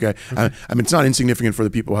 Okay, I mean, it's not insignificant for the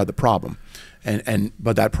people who had the problem,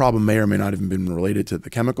 but that problem may or may not have been related to the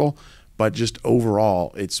chemical, but just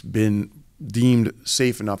overall, it's been deemed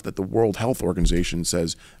safe enough that the World Health Organization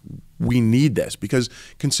says we need this, because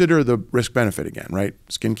consider the risk benefit again, right?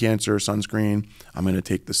 Skin cancer, sunscreen. I'm going to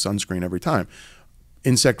take the sunscreen every time.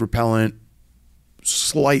 Insect repellent,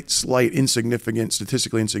 slight insignificant,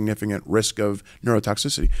 statistically insignificant risk of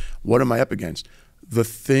neurotoxicity. What am I up against?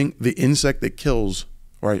 The insect that kills,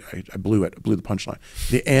 or I blew the punchline.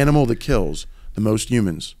 The animal that kills the most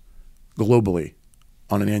humans globally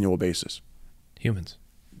on an annual basis. Humans.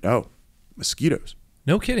 No, mosquitoes.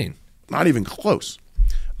 No kidding. Not even close.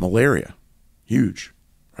 Malaria, huge,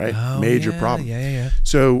 right? Oh, Major yeah, problem. Yeah.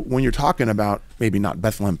 So when you're talking about maybe not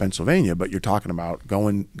Bethlehem, Pennsylvania, but you're talking about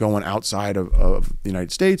going outside of the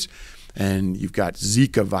United States, and you've got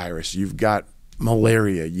Zika virus, you've got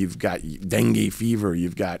malaria, you've got dengue fever,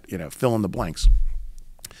 you've got, fill in the blanks.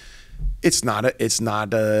 It's not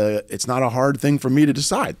a hard thing for me to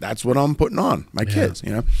decide. That's what I'm putting on my kids,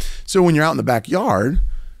 So when you're out in the backyard,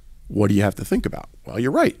 what do you have to think about? Well,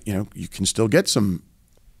 you're right. You can still get some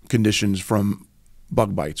conditions from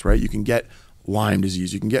bug bites, right? You can get Lyme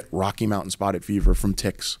disease. You can get Rocky Mountain spotted fever from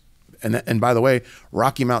ticks. And by the way,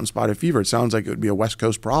 Rocky Mountain spotted fever, it sounds like it would be a West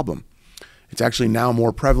Coast problem. It's actually now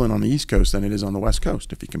more prevalent on the East Coast than it is on the West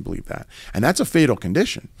Coast, if you can believe that. And that's a fatal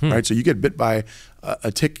condition, right? So you get bit by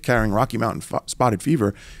a tick carrying Rocky Mountain spotted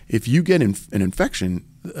fever. If you get an infection,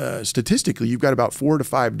 statistically, you've got about 4 to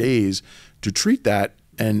 5 days to treat that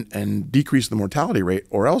and decrease the mortality rate,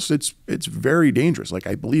 or else it's very dangerous. Like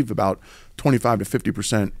I believe about 25 to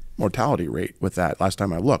 50% mortality rate with that last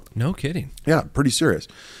time I looked. No kidding. Yeah, pretty serious.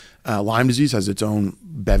 Lyme disease has its own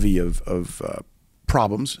bevy of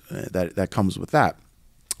problems that comes with that.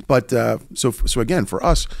 But so again, for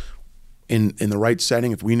us, in the right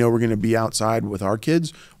setting, if we know we're going to be outside with our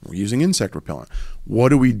kids, we're using insect repellent. What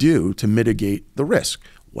do we do to mitigate the risk?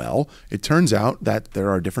 Well, it turns out that there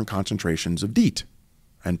are different concentrations of DEET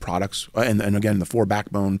and products, and again, the 4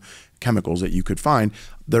 backbone chemicals that you could find,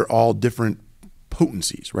 they're all different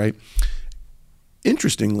potencies, right?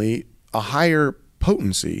 Interestingly, a higher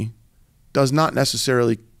potency does not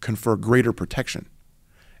necessarily confer greater protection.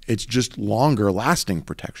 It's just longer lasting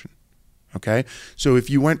protection, okay? So if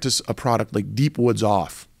you went to a product like Deep Woods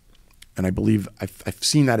Off, and I believe I've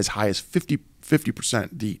seen that as high as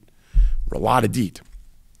 50% DEET, or a lot of DEET,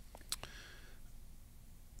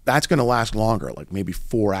 that's going to last longer, like maybe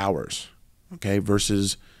 4 hours, okay,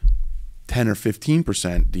 versus 10 or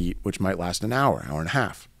 15% DEET, which might last an hour and a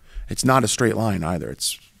half. It's not a straight line either.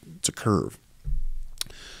 It's a curve.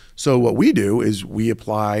 So what we do is we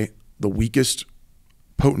apply the weakest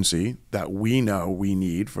potency that we know we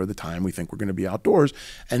need for the time we think we're going to be outdoors,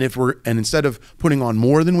 and instead of putting on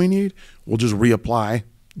more than we need, we'll just reapply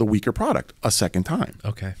the weaker product a second time.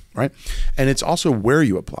 Okay. Right? And it's also where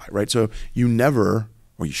you apply, right? So you never,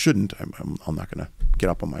 or you shouldn't, I'm not going to get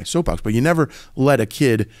up on my soapbox, but you never let a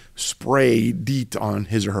kid spray DEET on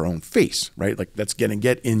his or her own face, right? Like that's going to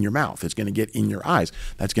get in your mouth. It's going to get in your eyes.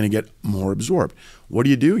 That's going to get more absorbed. What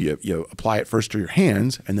do? You apply it first to your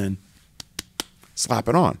hands and then slap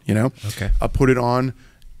it on, Okay. Put it on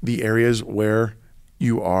the areas where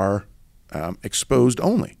you are exposed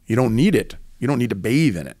only. You don't need it. You don't need to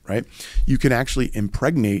bathe in it, right? You can actually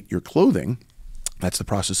impregnate your clothing. That's the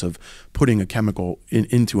process of putting a chemical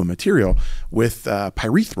into a material with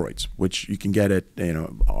pyrethroids, which you can get at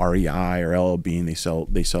REI or LL Bean. They sell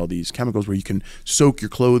these chemicals where you can soak your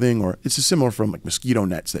clothing, or it's similar from like mosquito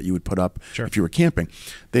nets that you would put up if you were camping.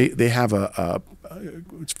 They have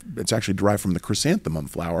it's actually derived from the chrysanthemum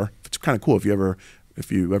flower. It's kind of cool if you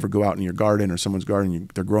ever go out in your garden or someone's garden,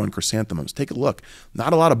 they're growing chrysanthemums. Take a look.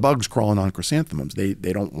 Not a lot of bugs crawling on chrysanthemums. They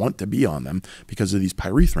don't want to be on them because of these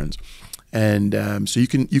pyrethrins. And so you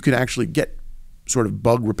can actually get sort of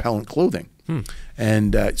bug repellent clothing,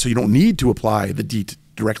 and so you don't need to apply the DEET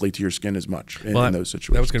directly to your skin as much in those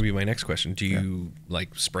situations. That was going to be my next question. Do you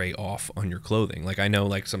like spray off on your clothing? Like I know,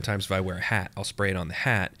 like sometimes if I wear a hat, I'll spray it on the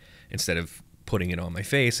hat instead of putting it on my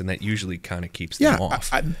face, and that usually kind of keeps them off.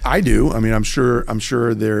 I do. I mean, I'm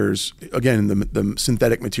sure there's, again, the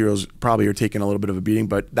synthetic materials probably are taking a little bit of a beating,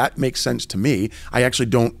 but that makes sense to me. I actually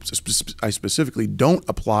I specifically don't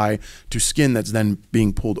apply to skin that's then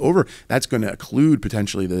being pulled over. That's going to occlude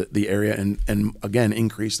potentially the area and again,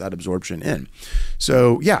 increase that absorption in.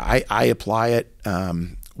 So yeah, I apply it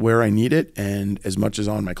where I need it and as much as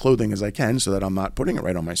on my clothing as I can so that I'm not putting it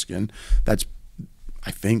right on my skin. That's,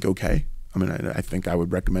 I think, okay. I mean, I think I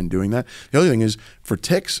would recommend doing that. The other thing is for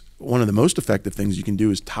ticks, one of the most effective things you can do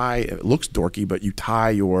is tie, it looks dorky, but you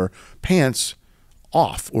tie your pants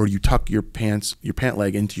off, or you tuck your pant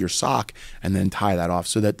leg into your sock and then tie that off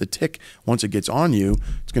so that the tick, once it gets on you,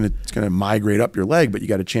 it's gonna migrate up your leg, but you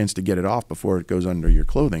got a chance to get it off before it goes under your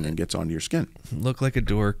clothing and gets onto your skin. Look like a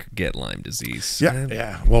dork, get Lyme disease.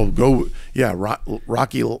 Yeah. Well,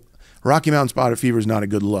 Rocky Mountain spotted fever is not a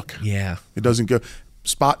good look. Yeah. It doesn't go.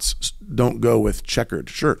 Spots don't go with checkered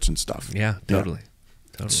shirts and stuff. Yeah, totally.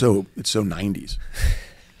 So it's so 90s.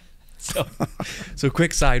 So quick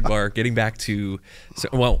sidebar, getting back to,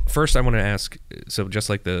 first I want to ask, so just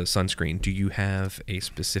like the sunscreen, do you have a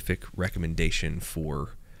specific recommendation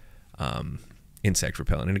for insect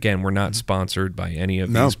repellent. And again, we're not sponsored by any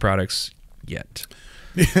of these products yet.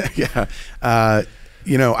 Yeah.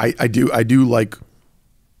 You know, I do like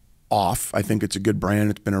Off. I think it's a good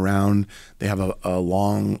brand. It's been around. They have a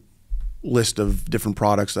long list of different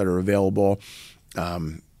products that are available.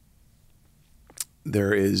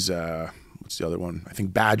 There is, what's the other one? I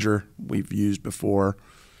think Badger we've used before.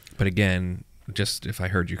 But again, just if I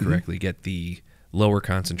heard you correctly, get the lower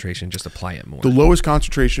concentration, just apply it more. The lowest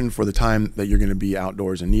concentration for the time that you're going to be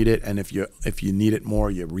outdoors and need it, and if you need it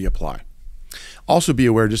more, you reapply. Also be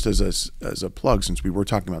aware, just as a plug, since we were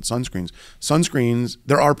talking about sunscreens,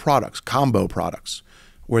 there are products, combo products,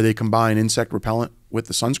 where they combine insect repellent with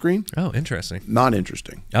the sunscreen. Oh, interesting. Not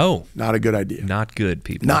interesting. Oh. Not a good idea. Not good,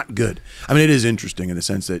 people. Not good. I mean, it is interesting in the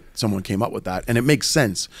sense that someone came up with that, and it makes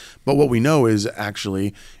sense. But what we know is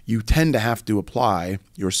actually you tend to have to apply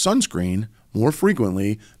your sunscreen more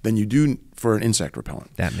frequently than you do for an insect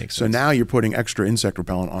repellent. That makes sense. So now you're putting extra insect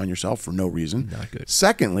repellent on yourself for no reason. Not good.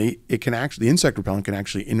 Secondly, the insect repellent can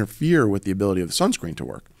actually interfere with the ability of the sunscreen to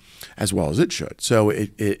work as well as it should. So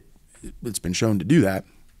it's been shown to do that,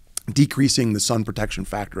 decreasing the sun protection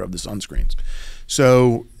factor of the sunscreens.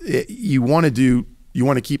 So you want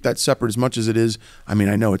to keep that separate as much as it is. I mean,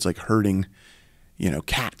 I know it's like herding,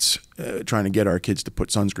 cats, trying to get our kids to put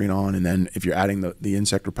sunscreen on, and then if you're adding the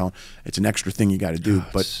insect repellent, it's an extra thing you got to do.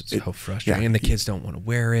 But it's so frustrating, and the kids don't want to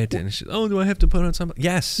wear it, and it's just, do I have to put on something?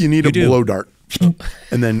 Yes, you need a blow dart,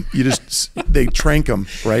 and then they trank them,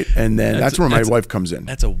 right? And then that's where my wife comes in.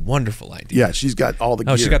 That's a wonderful idea. Yeah, she's got all the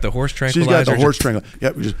gear. She's got the horse tranquilizer. She's got the horse tranquilizer.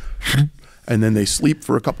 Yep, just and then they sleep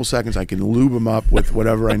for a couple seconds. I can lube them up with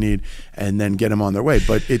whatever I need, and then get them on their way.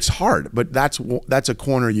 But it's hard. But that's a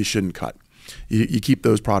corner you shouldn't cut. You keep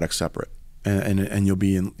those products separate, and you'll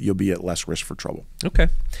be at less risk for trouble. Okay.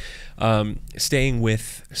 Staying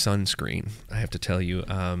with sunscreen, I have to tell you,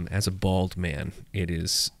 as a bald man, it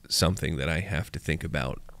is something that I have to think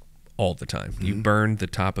about all the time. You burn the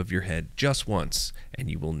top of your head just once,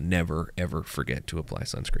 and you will never, ever forget to apply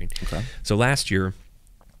sunscreen. Okay. So last year,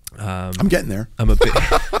 I'm getting there. I'm a bit.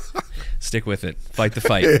 Stick with it. Fight the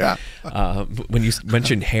fight. Yeah. When you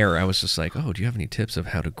mentioned hair, I was just like, do you have any tips of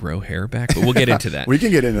how to grow hair back? But we'll get into that. We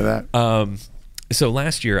can get into that. So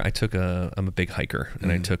last year, I'm a big hiker,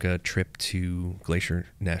 and I took a trip to Glacier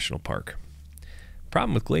National Park.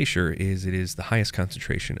 Problem with Glacier is it is the highest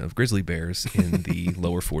concentration of grizzly bears in the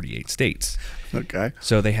lower 48 states. Okay.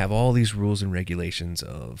 So they have all these rules and regulations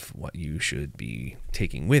of what you should be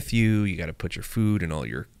taking with you. You got to put your food and all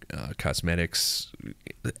your cosmetics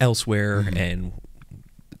elsewhere, and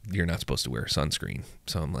you're not supposed to wear sunscreen.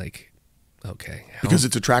 So I'm like, okay. Because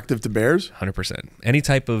it's attractive to bears? 100%. Any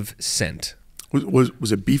type of scent.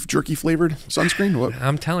 Was it beef jerky flavored sunscreen? What?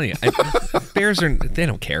 I'm telling you, bears they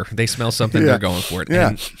don't care. They smell something, they're going for it. Yeah.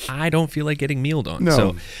 And I don't feel like getting mealed on. No.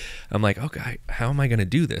 So I'm like, okay, how am I going to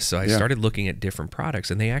do this? So I started looking at different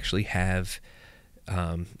products, and they actually have,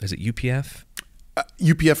 is it UPF?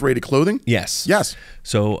 UPF rated clothing? Yes. Yes.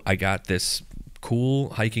 So I got this cool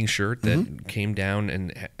hiking shirt that came down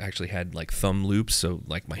and actually had like thumb loops, so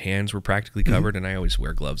like my hands were practically covered, and I always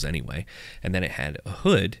wear gloves anyway. And then it had a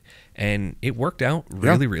hood, and it worked out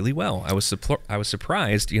really, really well. I was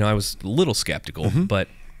surprised. I was a little skeptical, but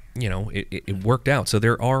it worked out. So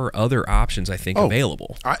there are other options, I think,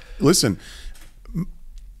 available. Listen,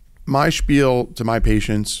 my spiel to my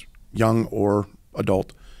patients, young or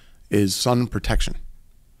adult, is sun protection.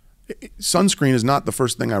 Sunscreen is not the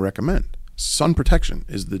first thing I recommend. Sun protection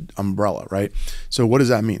is the umbrella, right? So what does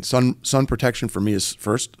that mean? Sun protection for me is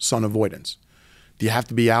first sun avoidance. Do you have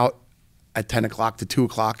to be out at 10 o'clock to 2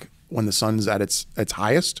 o'clock when the sun's at its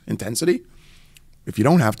highest intensity? If you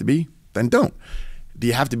don't have to be, then don't. Do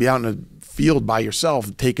you have to be out in a field by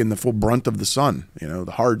yourself taking the full brunt of the sun,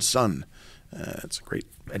 the hard sun? It's a great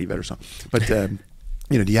Eddie Vedder song. But, do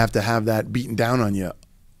you have to have that beaten down on you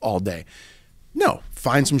all day? No,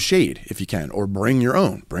 find some shade if you can, or bring your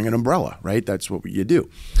own. Bring an umbrella, right? That's what you do.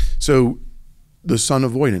 So the sun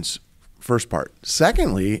avoidance, first part.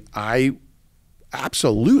 Secondly, I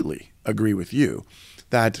absolutely agree with you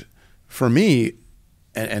that for me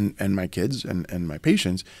and my kids and my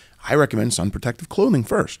patients, I recommend sun protective clothing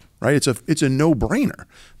first, right? It's a no-brainer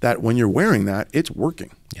that when you're wearing that, it's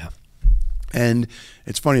working. Yeah. And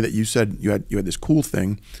it's funny that you said you had this cool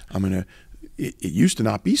thing. It used to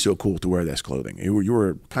not be so cool to wear this clothing. You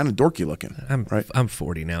were kind of dorky looking, right? I'm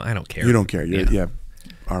 40 now. I don't care. You don't care.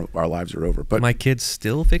 Our lives are over. But my kids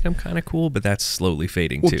still think I'm kind of cool, but that's slowly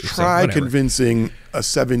fading too. Try convincing a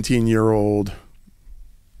 17-year-old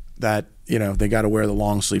that, you know, they got to wear the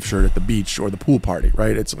long sleeve shirt at the beach or the pool party,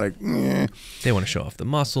 right? It's like, They want to show off the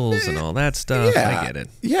muscles and all that stuff. yeah, I get it.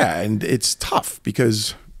 Yeah, and it's tough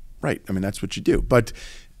because, right, I mean, that's what you do. But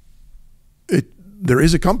there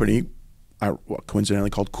is a company, coincidentally,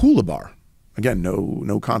 called Coolabar. Again,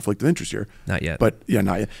 no conflict of interest here. Not yet. But yeah,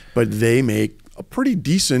 not yet. But they make a pretty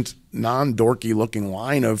decent, non-dorky looking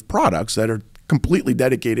line of products that are completely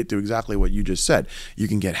dedicated to exactly what you just said. You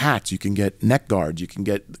can get hats, you can get neck guards, you can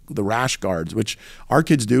get the rash guards, which our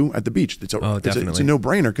kids do at the beach. It's a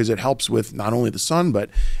no-brainer because it helps with not only the sun, but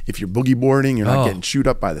if you're boogie boarding, you're not getting chewed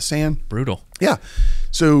up by the sand. Brutal. Yeah.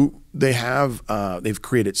 So they have, they've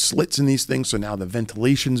created slits in these things, so now the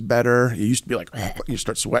ventilation's better. You used to be like, you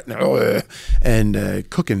start sweating and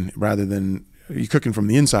cooking rather than, you're cooking from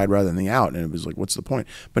the inside rather than the out, and it was like, what's the point?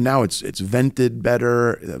 But now it's vented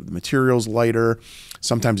better, the material's lighter.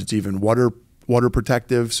 Sometimes it's even water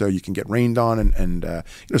protective, so you can get rained on, and you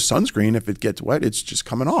know, sunscreen, if it gets wet, it's just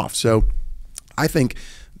coming off. So I think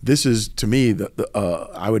this is, to me,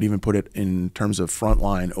 I would even put it in terms of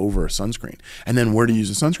frontline over sunscreen. And then where to use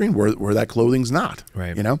the sunscreen? Where that clothing's not,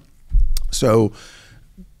 right? You know? So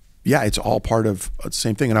yeah, it's all part of the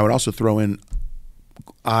same thing. And I would also throw in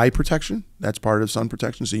eye protection. That's part of sun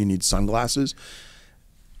protection. So you need sunglasses.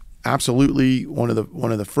 Absolutely. One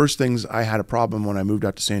of the first things I had a problem when I moved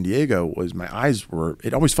out to San Diego was my eyes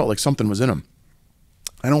it always felt like something was in them.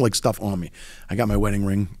 I don't like stuff on me. I got my wedding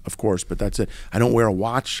ring, of course, but that's it. I don't wear a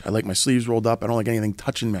watch. I like my sleeves rolled up. I don't like anything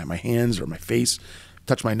touching my hands or my face.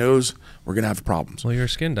 Touch my nose, we're going to have problems. Well, you're a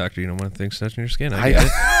skin doctor. You don't want things touching your skin. I get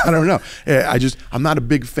it. I don't know. I'm not a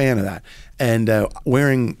big fan of that. And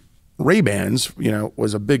wearing Ray-Bans, you know,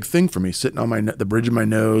 was a big thing for me, sitting on the bridge of my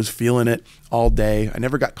nose, feeling it all day. I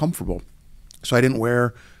never got comfortable. So I didn't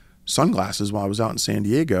wear sunglasses while I was out in San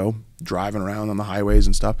Diego, driving around on the highways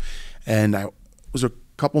and stuff. And I was a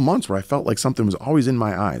couple months where I felt like something was always in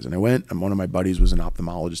my eyes. And I went, and one of my buddies was an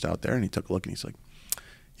ophthalmologist out there, and he took a look and he's like,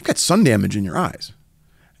 "You've got sun damage in your eyes.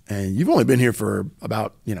 And you've only been here for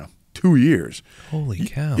about, 2 years. Holy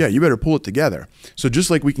cow. Yeah, you better pull it together." So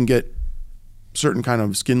just like we can get certain kind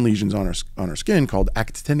of skin lesions on our skin called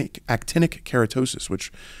actinic keratosis,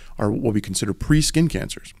 which are what we consider pre-skin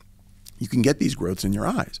cancers, you can get these growths in your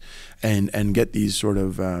eyes and get these sort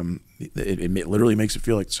of, it literally makes it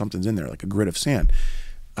feel like something's in there, like a grit of sand.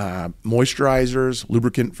 Moisturizers,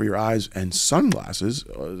 lubricant for your eyes, and sunglasses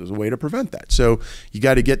is a way to prevent that. So you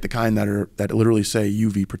got to get the kind that literally say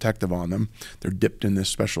UV protective on them. They're dipped in this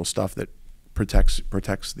special stuff that protects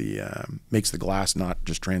makes the glass not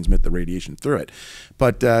just transmit the radiation through it.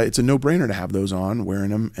 But it's a no-brainer to have those on, wearing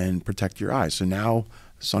them, and protect your eyes. So now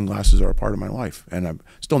sunglasses are a part of my life, and I've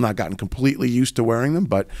still not gotten completely used to wearing them.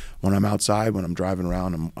 But when I'm outside, when I'm driving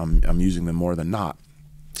around, I'm using them more than not.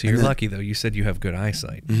 So you're lucky, though. You said you have good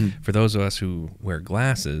eyesight. Mm-hmm. For those of us who wear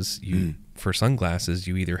glasses, for sunglasses,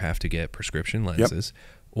 you either have to get prescription lenses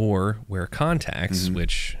or wear contacts,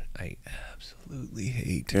 which I absolutely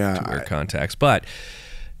hate to wear contacts. But,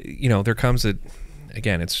 there comes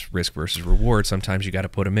again, it's risk versus reward. Sometimes you got to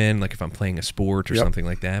put them in, like if I'm playing a sport or something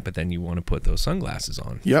like that, but then you want to put those sunglasses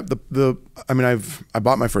on. Yep. I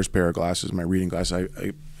bought my first pair of glasses, my reading glasses.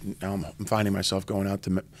 Now I'm finding myself going out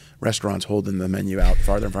to restaurants holding the menu out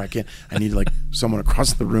farther and farther. I can't. I need like someone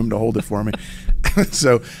across the room to hold it for me.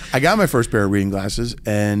 So I got my first pair of reading glasses,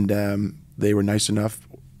 and they were nice enough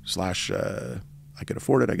 / I could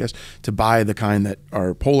afford it, I guess, to buy the kind that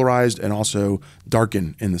are polarized and also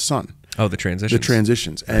darken in the sun. Oh, the transitions. The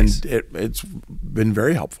transitions. Nice. And it's been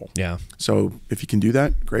very helpful. Yeah. So if you can do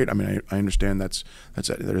that, great. I mean, I understand there's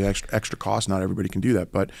extra cost. Not everybody can do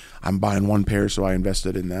that, but I'm buying one pair, so I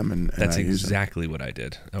invested in them, and that's I use exactly what I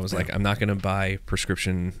did. I was like, I'm not going to buy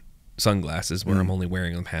prescription sunglasses where I'm only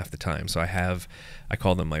wearing them half the time. So I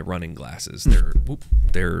call them my running glasses.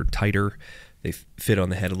 They're tighter. They fit on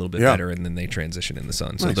the head a little bit better, and then they transition in the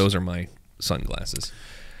sun. So those are my sunglasses.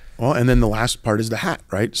 Well, and then the last part is the hat,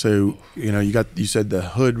 right? So, you said the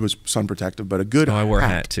hood was sun protective, but a good hat. I wore a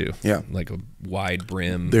hat too. Yeah. Like a wide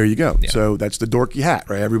brim. There you go. Yeah. So that's the dorky hat,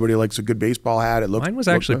 right? Everybody likes a good baseball hat. Mine was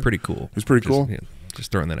actually pretty cool. It was pretty cool?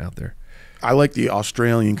 Just throwing that out there. I like the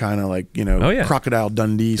Australian kind of like, Crocodile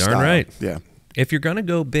Dundee style. Darn right. Yeah. If you're going to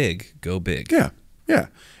go big, go big. Yeah. Yeah.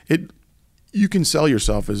 You can sell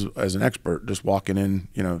yourself as an expert just walking in,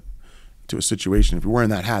 to a situation. If you're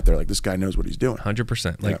wearing that hat, they're like, this guy knows what he's doing.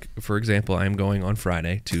 100%. Like, for example, I'm going on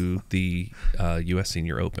Friday to the U.S.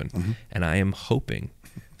 Senior Open, and I am hoping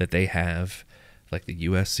that they have like the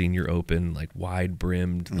U.S. Senior Open, like wide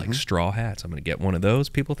brimmed, like straw hats. I'm going to get one of those.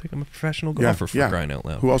 People think I'm a professional golfer for crying out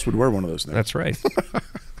loud. Who else would wear one of those things? That's right.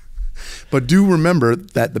 But do remember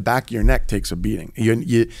that the back of your neck takes a beating.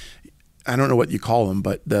 I don't know what you call them,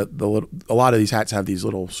 but a lot of these hats have these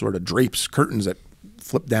little sort of drapes, curtains that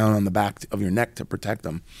flip down on the back of your neck to protect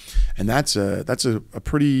them. And that's a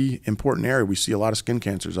pretty important area. We see a lot of skin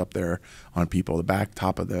cancers up there on people, the back,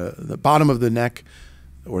 top of the bottom of the neck,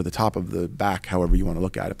 or the top of the back, however you want to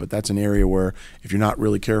look at it. But that's an area where if you're not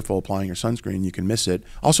really careful applying your sunscreen, you can miss it.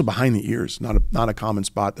 Also behind the ears, not a common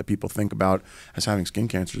spot that people think about as having skin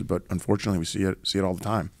cancers, but unfortunately we see it all the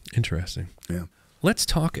time. Interesting. Yeah. Let's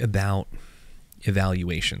talk about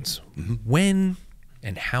evaluations. When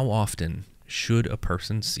and how often should a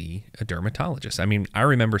person see a dermatologist? I mean, I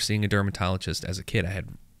remember seeing a dermatologist as a kid. I had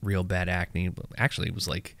real bad acne. Actually, it was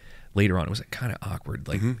like later on, it was kind of awkward,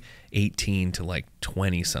 like 18 to like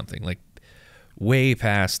 20 something, like way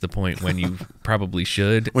past the point when you probably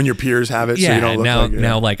should. When your peers have it, yeah, so you don't look like it.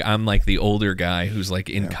 Now like I'm like the older guy who's like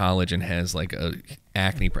in college and has like a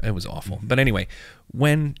acne. It was awful. But anyway,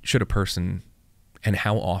 when should a person and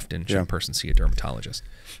how often should a person see a dermatologist?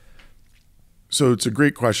 So it's a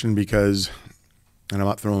great question because, and I'm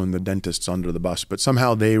not throwing the dentists under the bus, but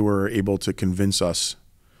somehow they were able to convince us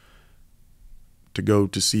to go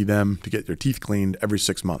to see them to get their teeth cleaned every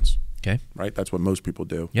 6 months. Okay. Right? That's what most people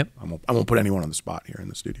do. Yep. I won't put anyone on the spot here in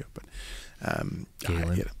the studio, but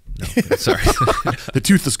No, sorry. the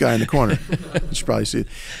toothless guy in the corner. You should probably see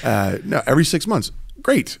it. No, every 6 months.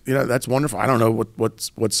 Great. That's wonderful. I don't know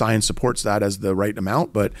what science supports that as the right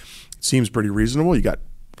amount, but it seems pretty reasonable. You got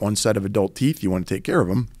one set of adult teeth. You want to take care of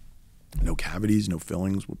them. No cavities, no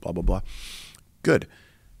fillings, blah, blah, blah. Good.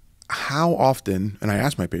 How often, and I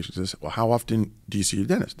ask my patients this, well, how often do you see your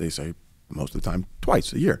dentist? They say most of the time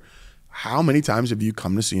twice a year. How many times have you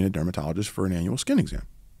come to see a dermatologist for an annual skin exam?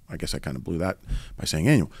 I guess I kind of blew that by saying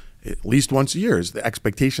annual. At least once a year is the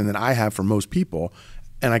expectation that I have for most people.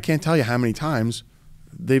 And I can't tell you how many times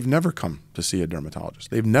they've never come to see a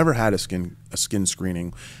dermatologist. They've never had a skin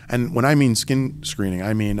screening. And when I mean skin screening,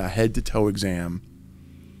 I mean a head to toe exam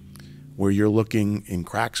where you're looking in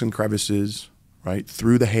cracks and crevices, right?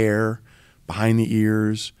 Through the hair, behind the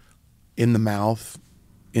ears, in the mouth,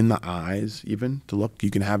 in the eyes even to look.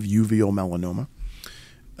 You can have uveal melanoma.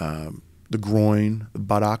 The groin, the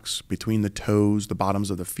buttocks, between the toes, the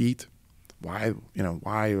bottoms of the feet. Why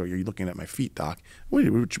are you looking at my feet, doc?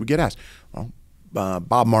 Which we get asked. Well,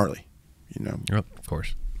 Bob Marley, Yep, of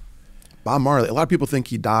course. Bob Marley, a lot of people think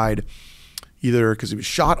he died either because he was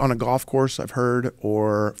shot on a golf course, I've heard,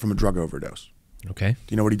 or from a drug overdose. Okay. Do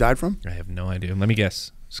you know what he died from? I have no idea. Let me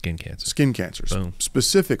guess. Skin cancer. Skin cancer. Boom.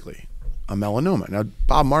 Specifically a melanoma. Now,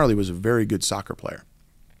 Bob Marley was a very good soccer player.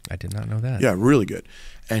 I did not know that. Yeah, really good.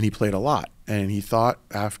 And he played a lot. And he thought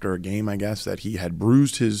after a game, I guess, that he had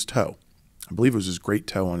bruised his toe. I believe it was his great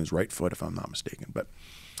toe on his right foot, if I'm not mistaken. But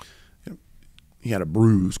he had a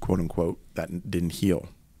bruise, quote unquote, that didn't heal.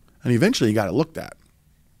 And eventually he got it looked at.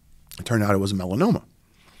 It turned out it was a melanoma.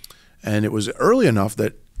 And it was early enough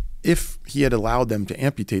that if he had allowed them to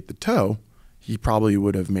amputate the toe, he probably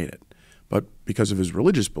would have made it. But because of his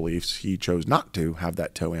religious beliefs, he chose not to have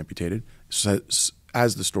that toe amputated,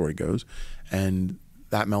 as the story goes. And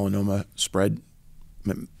that melanoma spread,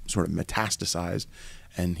 sort of metastasized,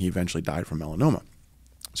 and he eventually died from melanoma.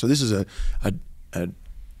 So this is a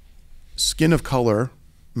skin of color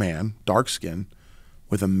man, dark skin,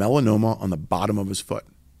 with a melanoma on the bottom of his foot.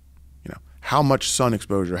 How much sun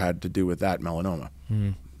exposure had to do with that melanoma?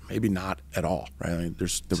 Maybe not at all, right? I mean, there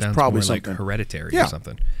was probably more something like hereditary or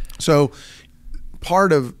something. So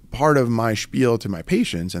part of my spiel to my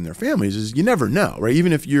patients and their families is you never know, right?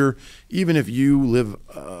 Even if you live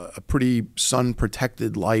a pretty sun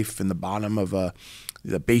protected life in the bottom of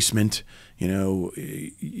the basement,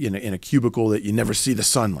 in a cubicle that you never see the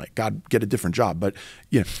sunlight. God, get a different job. But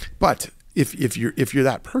if you're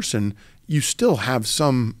that person, you still have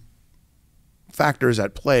some factors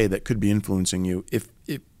at play that could be influencing you if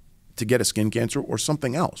to get a skin cancer or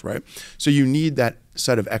something else, right? So you need that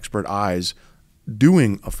set of expert eyes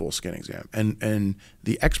doing a full skin exam. And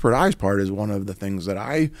the expert eyes part is one of the things that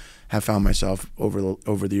I have found myself over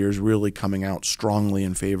the years really coming out strongly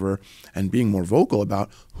in favor and being more vocal about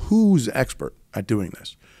who's expert at doing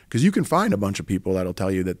this. Because you can find a bunch of people that'll tell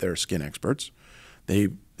you that they're skin experts. There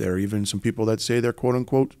are even some people that say they're quote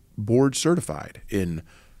unquote board certified in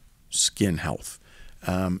skin health.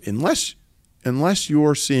 Unless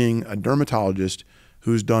you're seeing a dermatologist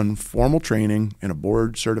who's done formal training in a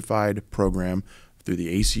board certified program through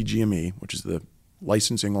the ACGME, which is the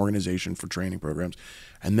licensing organization for training programs,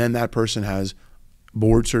 and then that person has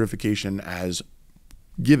board certification as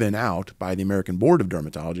given out by the American Board of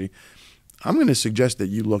Dermatology, I'm going to suggest that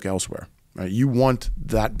you look elsewhere. Right? You want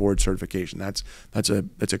that board certification. That's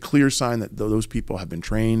a clear sign that those people have been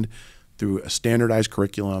trained through a standardized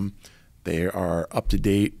curriculum. They are up to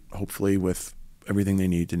date, hopefully, with everything they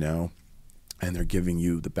need to know, and they're giving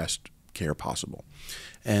you the best care possible.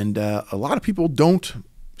 And a lot of people don't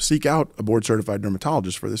seek out a board-certified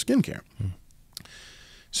dermatologist for their skin care.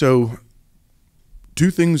 So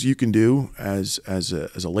 2 things you can do as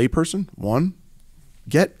a layperson. 1,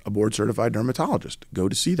 get a board-certified dermatologist. Go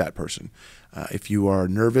to see that person. If you are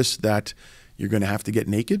nervous that you're going to have to get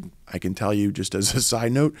naked, I can tell you, just as a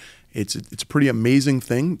side note, it's a pretty amazing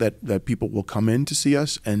thing that people will come in to see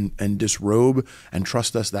us and disrobe and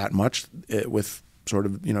trust us that much with sort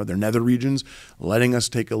of, their nether regions, letting us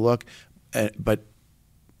take a look. But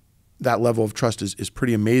that level of trust is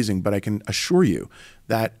pretty amazing. But I can assure you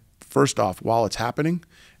that, first off, while it's happening,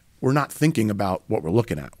 we're not thinking about what we're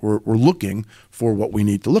looking at. We're looking for what we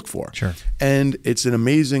need to look for. Sure. And it's an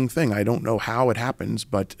amazing thing. I don't know how it happens,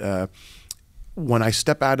 but when I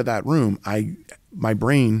step out of that room, my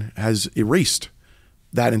brain has erased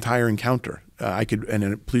that entire encounter.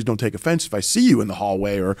 Please don't take offense if I see you in the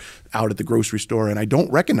hallway or out at the grocery store and I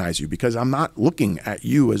don't recognize you, because I'm not looking at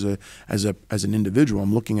you as an individual.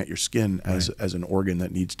 I'm looking at your skin as an organ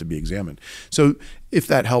that needs to be examined. So if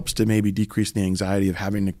that helps to maybe decrease the anxiety of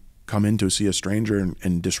having to come in to see a stranger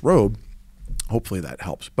and disrobe, hopefully that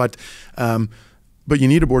helps. But you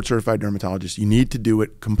need a board certified dermatologist. You need to do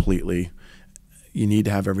it completely. You need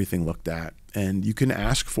to have everything looked at. And you can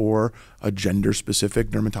ask for a gender-specific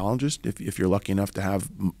dermatologist if you're lucky enough to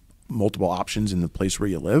have multiple options in the place where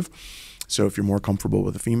you live. So if you're more comfortable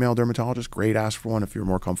with a female dermatologist, great, ask for one. If you're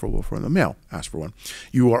more comfortable with a male, ask for one.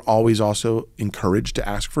 You are always also encouraged to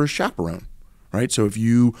ask for a chaperone, right? So if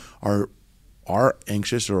you are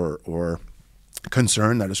anxious or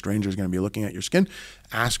concerned that a stranger is going to be looking at your skin,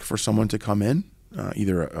 ask for someone to come in.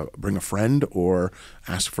 Either bring a friend or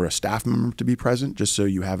ask for a staff member to be present, just so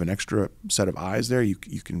you have an extra set of eyes there. You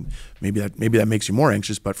can maybe that makes you more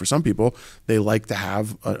anxious, but for some people, they like to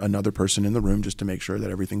have another person in the room just to make sure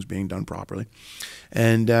that everything's being done properly.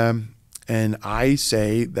 And I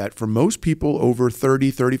say that for most people over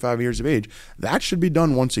 30, 35 years of age, that should be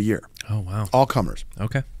done once a year. Oh, wow. All comers.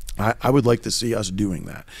 Okay. I would like to see us doing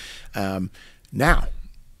that. Now,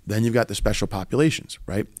 then you've got the special populations,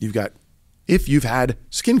 right? If you've had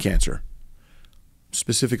skin cancer,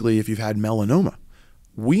 specifically if you've had melanoma,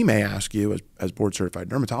 we may ask you as board certified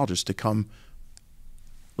dermatologists to come.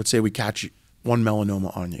 Let's say we catch one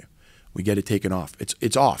melanoma on you. We get it taken off.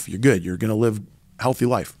 It's off. You're good. You're going to live a healthy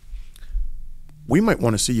life. We might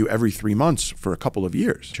want to see you every 3 months for a couple of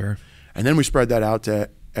years. Sure. And then we spread that out to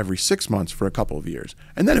every 6 months for a couple of years.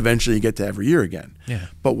 And then eventually you get to every year again. Yeah.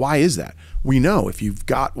 But why is that? We know if you've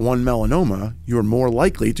got one melanoma, you're more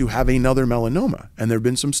likely to have another melanoma. And there have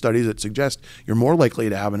been some studies that suggest you're more likely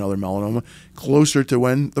to have another melanoma closer to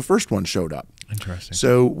when the first one showed up. Interesting.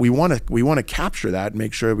 So we want to capture that and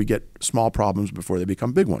make sure we get small problems before they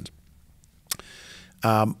become big ones.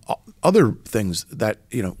 Other things that,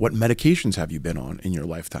 what medications have you been on in your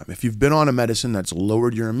lifetime? If you've been on a medicine that's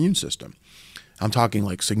lowered your immune system, I'm talking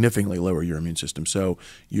like significantly lower your immune system. So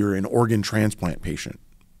you're an organ transplant patient,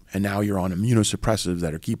 and now you're on immunosuppressives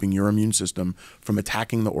that are keeping your immune system from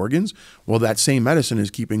attacking the organs. Well, that same medicine is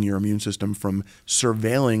keeping your immune system from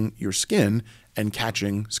surveilling your skin and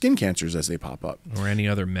catching skin cancers as they pop up. Or any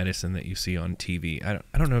other medicine that you see on TV. I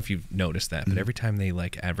don't know if you've noticed that, but every time they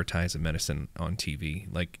advertise a medicine on TV,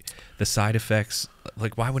 the side effects,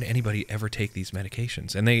 why would anybody ever take these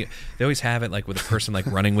medications? And they always have it with a person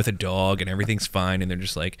running with a dog and everything's fine, and they're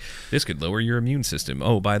just this could lower your immune system.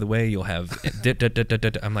 Oh, by the way, you'll have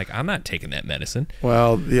I'm I'm not taking that medicine.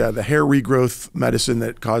 Well, yeah, the hair regrowth medicine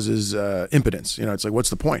that causes impotence. It's what's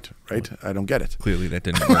the point, right? I don't get it. Clearly that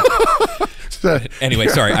didn't work. Anyway,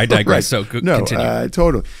 sorry, I digress. Right. So continue.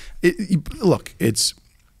 Totally. Look,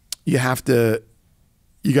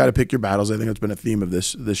 you got to pick your battles. I think that's been a theme of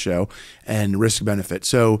this show, and risk benefit.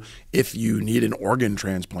 So if you need an organ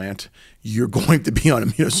transplant, you're going to be on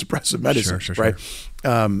immunosuppressive medicine, sure. right?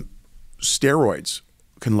 Steroids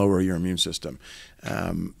can lower your immune system.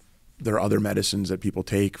 There are other medicines that people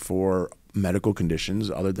take for medical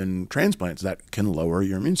conditions other than transplants that can lower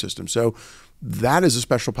your immune system. So that is a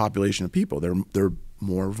special population of people. They're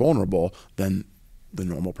more vulnerable than the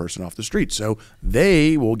normal person off the street. So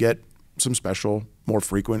they will get some special, more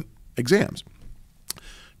frequent exams.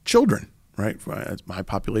 Children, right? That's my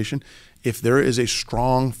population. If there is a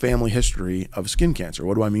strong family history of skin cancer,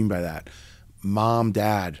 what do I mean by that? Mom,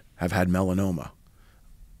 dad have had melanoma.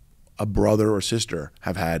 A brother or sister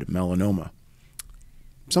have had melanoma.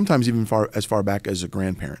 Sometimes even as far back as a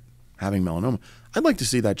grandparent having melanoma. I'd like to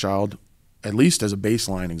see that child at least as a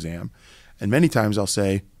baseline exam. And many times I'll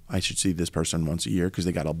say, I should see this person once a year because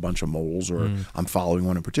they got a bunch of moles, or I'm following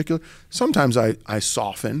one in particular. Sometimes I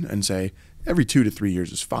soften and say every 2 to 3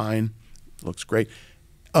 years is fine, looks great,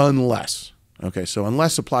 unless, okay, so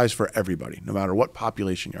unless applies for everybody, no matter what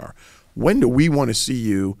population you are. When do we want to see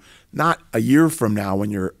you? Not a year from now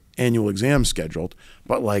when your annual exam's scheduled,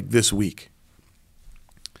 but like this week.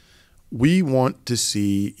 We want to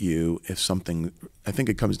see you if something, I think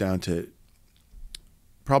it comes down to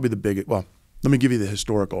probably the biggest, well, let me give you the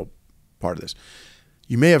historical part of this.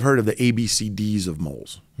 You may have heard of the ABCDs of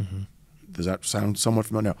moles. Does that sound somewhat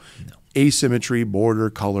familiar? No. Asymmetry,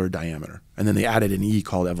 border, color, diameter. And then they added an E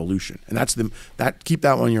called evolution. And keep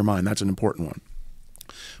that one in your mind. That's an important one.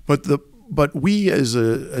 But we as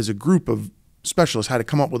a group of specialists had to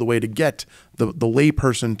come up with a way to get the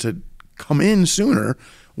layperson to come in sooner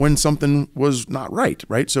when something was not right,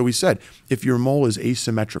 right? So we said, if your mole is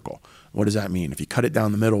asymmetrical, what does that mean? If you cut it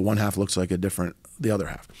down the middle, one half looks like the other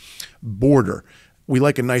half. Border, we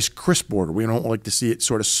like a nice crisp border. We don't like to see it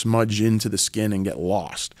sort of smudge into the skin and get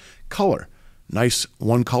lost. Color, nice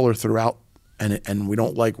one color throughout, and we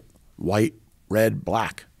don't like white, red,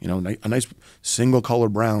 black. You know, a nice single color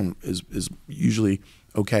brown is usually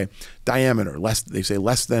okay. Diameter, they say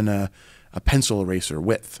less than a pencil eraser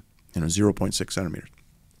width, 0.6 centimeters.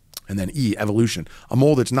 And then E, evolution, a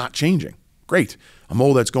mole that's not changing. Great. A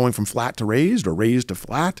mole that's going from flat to raised or raised to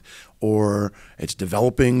flat, or it's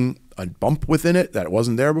developing a bump within it that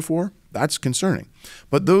wasn't there before, that's concerning.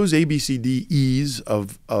 But those ABCDEs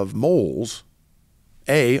of moles,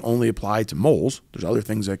 A, only apply to moles. There's other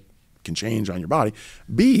things that can change on your body.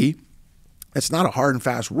 B, it's not a hard and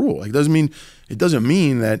fast rule. It doesn't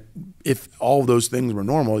mean that if all of those things were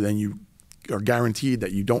normal, then you are guaranteed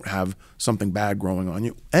that you don't have something bad growing on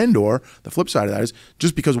you. And or the flip side of that is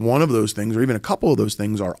just because one of those things or even a couple of those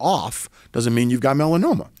things are off doesn't mean you've got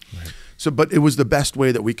melanoma. Right. So, but it was the best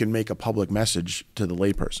way that we can make a public message to the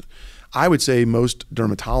layperson. I would say most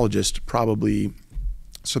dermatologists probably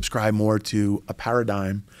subscribe more to a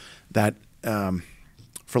paradigm that,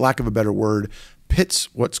 for lack of a better word,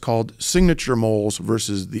 pits what's called signature moles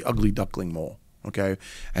versus the ugly duckling mole. Okay,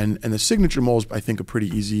 and the signature mole is, I think, a pretty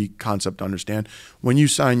easy concept to understand. When you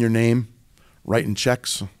sign your name, writing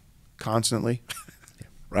checks constantly,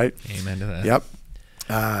 right? Amen to that.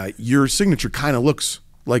 Yep. Your signature kind of looks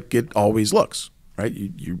like it always looks, right?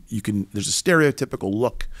 You can. There's a stereotypical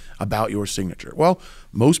look about your signature. Well,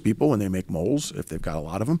 most people when they make moles, if they've got a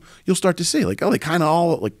lot of them, you'll start to see like, oh, they kind of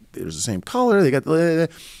all like there's the same color. They got the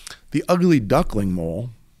ugly duckling mole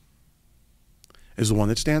is the one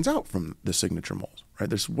that stands out from the signature moles, right?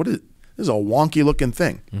 This is a wonky looking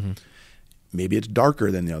thing. Maybe it's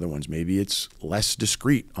darker than the other ones. Maybe it's less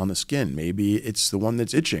discreet on the skin. Maybe it's the one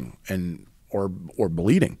that's itching or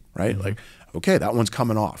bleeding, right? Like, okay, that one's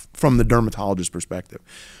coming off from the dermatologist perspective.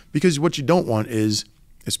 Because what you don't want is,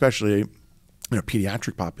 especially in a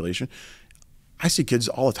pediatric population, I see kids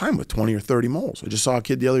all the time with 20 or 30 moles. I just saw a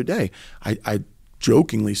kid the other day. I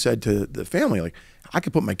jokingly said to the family, like, I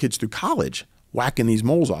could put my kids through college whacking these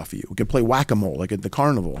moles off of you. We could play whack-a-mole like at the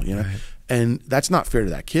carnival, Right. And that's not fair to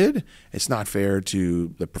that kid. It's not fair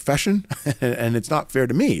to the profession, and it's not fair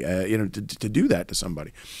to me, to do that to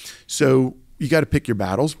somebody. So you got to pick your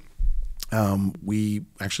battles. We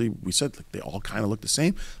said like, they all kind of look the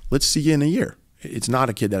same. Let's see you in a year. It's not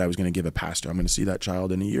a kid that I was going to give a pass to. I'm going to see that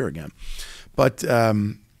child in a year again. But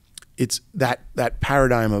it's that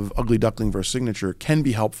paradigm of ugly duckling versus signature can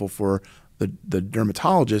be helpful for the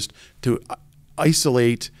dermatologist to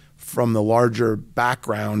isolate from the larger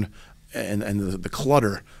background and the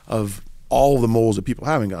clutter of all the moles that people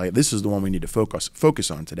have and go, like, this is the one we need to focus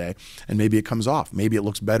on today. And maybe it comes off. Maybe it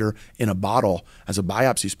looks better in a bottle as a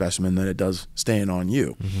biopsy specimen than it does staying on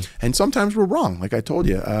you. And sometimes we're wrong. Like I told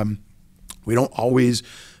you,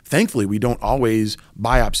 thankfully, we don't always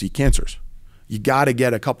biopsy cancers. You got to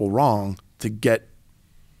get a couple wrong to get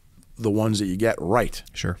the ones that you get right.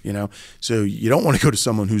 Sure. So you don't want to go to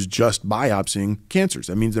someone who's just biopsying cancers.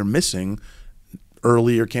 That means they're missing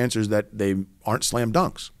earlier cancers that they aren't slam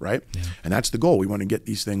dunks, right? Yeah. And that's the goal. We want to get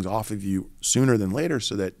these things off of you sooner than later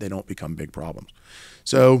so that they don't become big problems.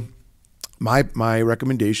 So my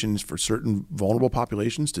recommendation is for certain vulnerable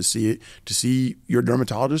populations to see your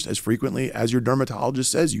dermatologist as frequently as your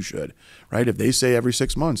dermatologist says you should, right? If they say every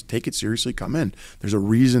 6 months, take it seriously, come in. There's a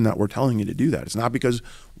reason that we're telling you to do that. It's not because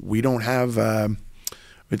we don't have,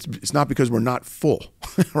 it's not because we're not full,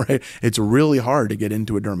 right? It's really hard to get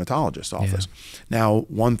into a dermatologist's office. Yeah. Now,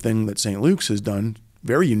 one thing that St. Luke's has done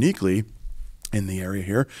very uniquely in the area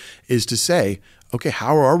here is to say, okay,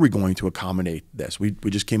 how are we going to accommodate this? We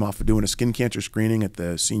just came off of doing a skin cancer screening at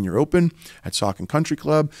the Senior Open at Saucon Country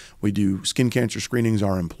Club. We do skin cancer screenings,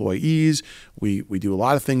 our employees. We do a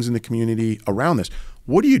lot of things in the community around this.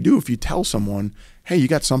 What do you do if you tell someone, hey, you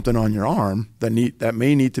got something on your arm that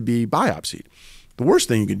may need to be biopsied? The worst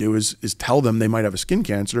thing you can do is tell them they might have a skin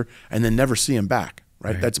cancer and then never see them back,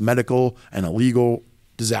 right? That's medical and a legal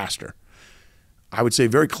disaster. I would say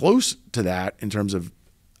very close to that in terms of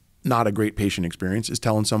not a great patient experience is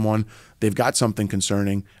telling someone they've got something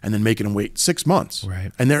concerning and then making them wait 6 months.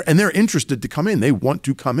 Right. And they're interested to come in. They want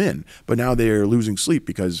to come in, but now they're losing sleep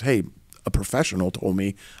because, hey, a professional told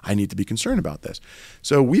me I need to be concerned about this.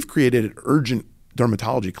 So we've created urgent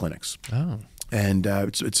dermatology clinics. Oh. And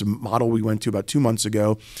it's a model we went to about 2 months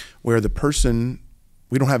ago where the person,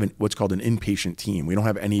 we don't have what's called an inpatient team. We don't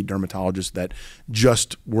have any dermatologists that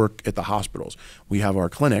just work at the hospitals. We have our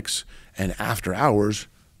clinics, and after hours,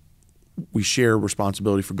 we share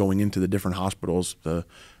responsibility for going into the different hospitals. I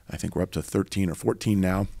think we're up to 13 or 14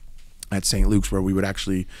 now at St. Luke's, where we would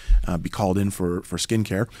actually be called in for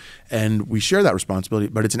skincare. And we share that responsibility,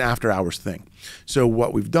 but it's an after hours thing. So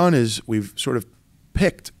what we've done is we've sort of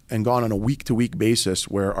picked and gone on a week-to-week basis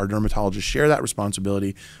where our dermatologists share that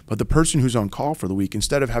responsibility, but the person who's on call for the week,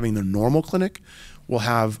 instead of having the normal clinic, will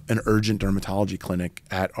have an urgent dermatology clinic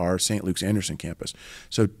at our St. Luke's Anderson campus.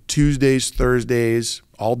 So Tuesdays, Thursdays,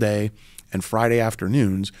 all day, and Friday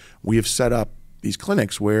afternoons, we have set up these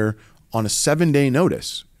clinics where on a 7-day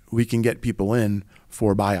notice, we can get people in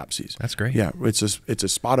for biopsies. That's great. Yeah, it's a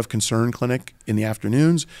spot of concern clinic in the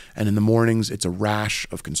afternoons, and in the mornings it's a rash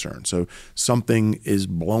of concern. So something is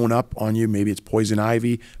blown up on you. Maybe it's poison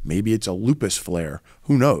ivy. Maybe it's a lupus flare.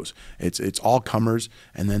 Who knows? It's all comers.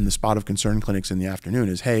 And then the spot of concern clinics in the afternoon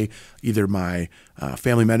is, hey, either my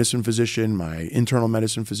family medicine physician, my internal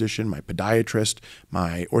medicine physician, my pediatrist,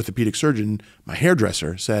 my orthopedic surgeon, my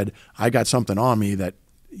hairdresser said, I got something on me that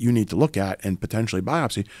you need to look at and potentially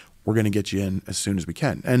biopsy. We're going to get you in as soon as we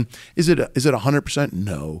can. And is it 100%?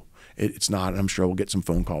 No, it's not. I'm sure we'll get some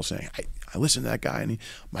phone calls saying, I listened to that guy, and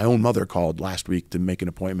my own mother called last week to make an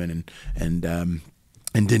appointment and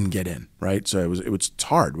didn't get in, right? So it's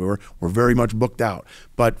hard. We're very much booked out.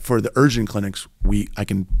 But for the urgent clinics, I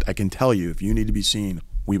can tell you, if you need to be seen,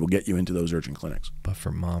 we will get you into those urgent clinics. But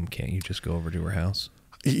for mom, can't you just go over to her house?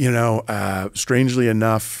 You know, strangely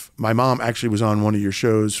enough, my mom actually was on one of your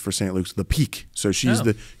shows for St. Luke's, The Peak. So she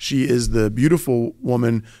is the beautiful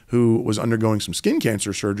woman who was undergoing some skin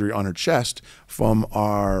cancer surgery on her chest from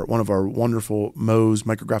one of our wonderful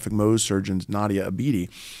micrographic Mohs surgeons, Nadia Abidi.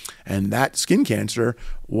 And that skin cancer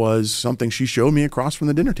was something she showed me across from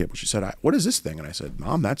the dinner table. She said, what is this thing? And I said,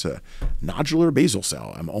 Mom, that's a nodular basal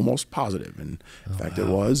cell. I'm almost positive. And in fact, it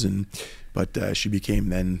was. But she became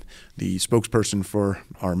then the spokesperson for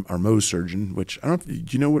our Mohs surgeon, which I don't know, do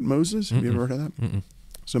you know what Mohs is? Have you ever heard of that?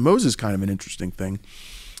 So Mohs is kind of an interesting thing.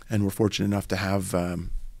 And we're fortunate enough to have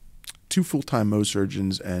 2 full-time Mohs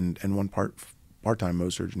surgeons and one part-time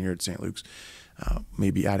Mohs surgeon here at St. Luke's,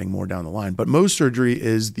 maybe adding more down the line. But Mohs surgery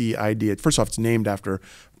is the idea, first off, it's named after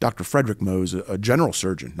Dr. Frederick Mohs, a general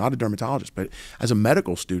surgeon, not a dermatologist. But as a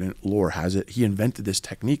medical student, lore has it, he invented this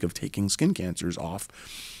technique of taking skin cancers off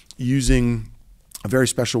using a very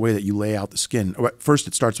special way that you lay out the skin. First,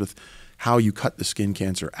 it starts with how you cut the skin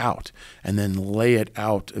cancer out, and then lay it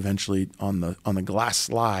out eventually on the glass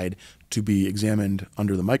slide to be examined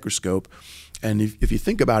under the microscope. And if you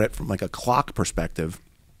think about it from like a clock perspective,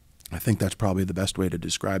 I think that's probably the best way to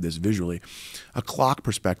describe this visually. A clock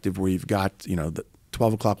perspective where you've got, the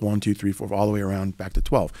 12 o'clock, 1, 2, 3, 4, all the way around back to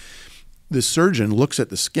 12. The surgeon looks at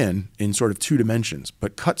the skin in sort of 2 dimensions,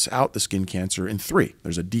 but cuts out the skin cancer in 3.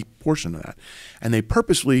 There's a deep portion of that. And they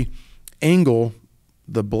purposely angle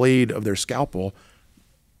the blade of their scalpel,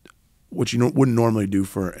 which you wouldn't normally do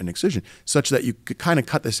for an excision, such that you could kind of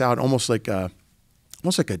cut this out almost like a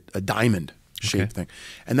diamond shaped thing.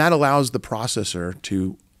 And that allows the processor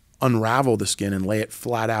to unravel the skin and lay it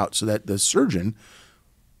flat out so that the surgeon,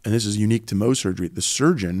 and this is unique to Mohs surgery, the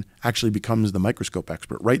surgeon actually becomes the microscope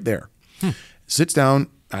expert right there. Sits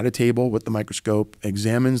down at a table with the microscope,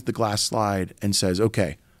 examines the glass slide, and says,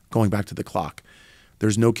 okay, going back to the clock,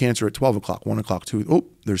 there's no cancer at 12 o'clock, 1 o'clock, 2. Oh,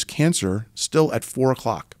 there's cancer still at 4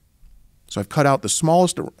 o'clock. So I've cut out the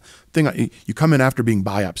smallest thing. You come in after being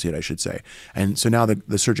biopsied, I should say. And so now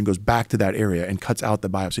the surgeon goes back to that area and cuts out the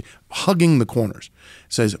biopsy, hugging the corners.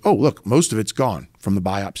 Says, oh, look, most of it's gone from the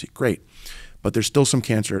biopsy. Great. But there's still some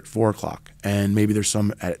cancer at 4 o'clock, and maybe there's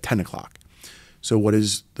some at 10 o'clock. So what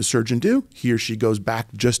does the surgeon do? He or she goes back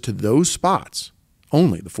just to those spots,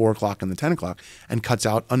 only the 4 o'clock and the 10 o'clock, and cuts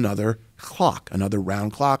out another clock, another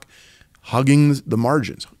round clock, hugging the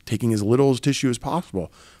margins, taking as little tissue as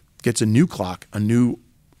possible, gets a new clock, a new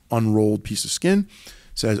unrolled piece of skin,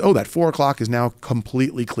 says, oh, that 4 o'clock is now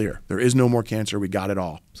completely clear. There is no more cancer. We got it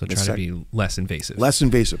all. So try to be less invasive. Less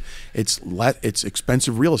invasive. It's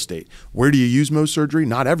expensive real estate. Where do you use Mohs surgery?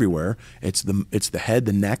 Not everywhere. It's the head,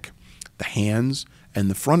 the neck, the hands, and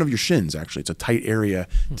the front of your shins, actually. It's a tight area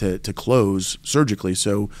to close surgically,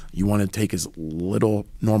 so you want to take as little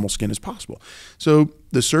normal skin as possible. So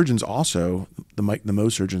the surgeons also, the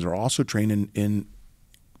Mohs surgeons are also trained in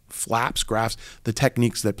flaps, grafts, the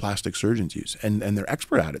techniques that plastic surgeons use, and they're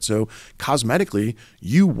expert at it. So cosmetically,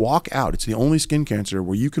 you walk out. It's the only skin cancer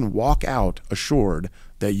where you can walk out assured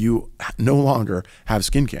that you no longer have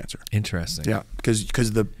skin cancer. Interesting. Yeah,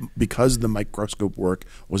 because the microscope work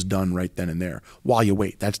was done right then and there. While you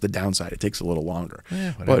wait, that's the downside. It takes a little longer.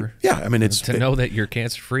 Yeah, whatever. But yeah, I mean, to know that you're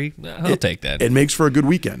cancer free, I'll take that. It makes for a good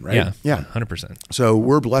weekend, right? Yeah, 100%. So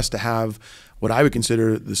we're blessed to have what I would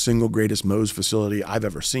consider the single greatest Mohs facility I've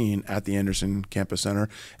ever seen at the Anderson Campus Center.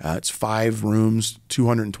 It's 5 rooms,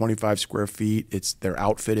 225 square feet. They're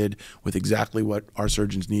outfitted with exactly what our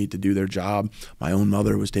surgeons need to do their job. My own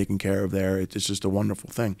mother was taken care of there. It's just a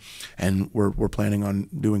wonderful thing. And we're planning on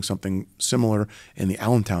doing something similar in the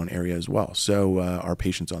Allentown area as well. So our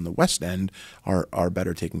patients on the West End are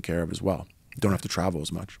better taken care of as well. Don't have to travel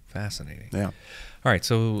as much. Fascinating. Yeah. All right,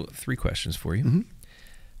 so 3 questions for you. Mm-hmm.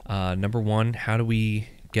 Number 1, how do we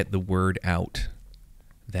get the word out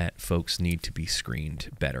that folks need to be screened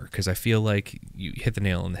better? Because I feel like you hit the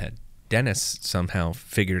nail on the head. Dentists somehow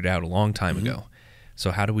figured it out a long time ago.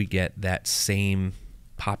 So how do we get that same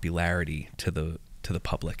popularity to the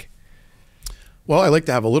public? Well, I like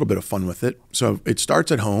to have a little bit of fun with it. So it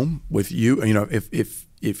starts at home with you. You know,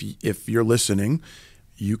 if you're listening,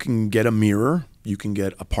 you can get a mirror, you can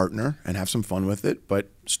get a partner and have some fun with it. But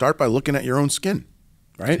start by looking at your own skin.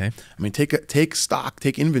 Right? Okay. I mean, take stock,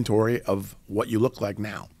 take inventory of what you look like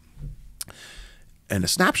now. And a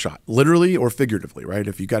snapshot, literally or figuratively, right?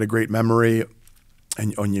 If you got a great memory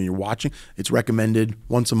and you're watching, it's recommended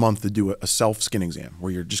once a month to do a self skin exam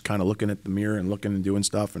where you're just kind of looking at the mirror and looking and doing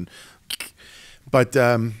stuff. But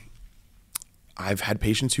I've had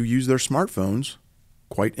patients who use their smartphones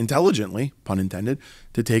quite intelligently, pun intended,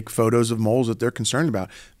 to take photos of moles that they're concerned about.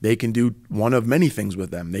 They can do one of many things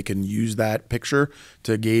with them. They can use that picture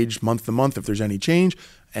to gauge month to month if there's any change.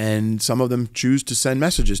 And some of them choose to send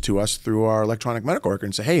messages to us through our electronic medical record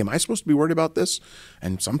and say, hey, am I supposed to be worried about this?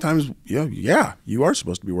 And sometimes, yeah, you are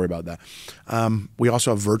supposed to be worried about that. We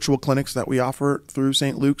also have virtual clinics that we offer through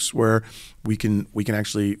St. Luke's where we can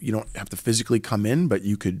actually, you don't have to physically come in, but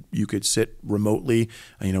you could sit remotely.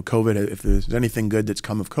 You know, COVID, if there's anything good that's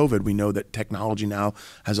come of COVID, we know that technology now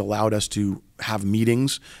has allowed us to have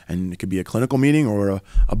meetings, and it could be a clinical meeting or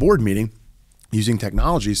a board meeting, using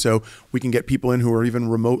technology, so we can get people in who are even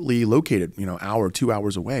remotely located, you know, hour, 2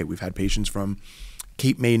 hours away. We've had patients from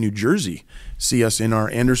Cape May, New Jersey, see us in our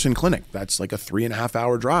Anderson clinic. That's like a 3.5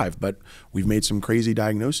 hour drive, but we've made some crazy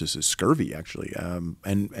diagnoses, scurvy actually,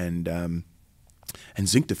 and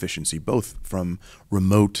zinc deficiency, both from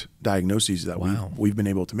remote diagnoses that we've been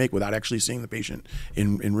able to make without actually seeing the patient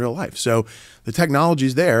in real life. So the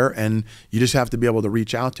technology's there, and you just have to be able to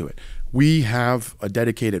reach out to it. We have a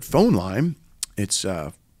dedicated phone line. It's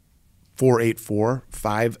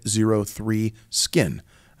 484-503-SKIN,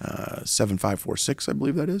 7546, I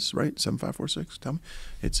believe that is, right? 7546, tell me.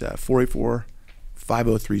 It's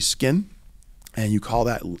 484-503-SKIN, and you call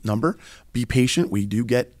that number. Be patient. We do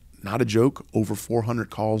get, not a joke, over 400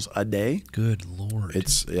 calls a day. Good Lord.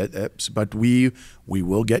 But we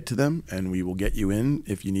will get to them, and we will get you in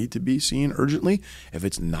if you need to be seen urgently. If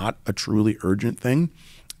it's not a truly urgent thing,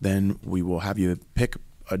 then we will have you pick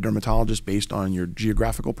a dermatologist based on your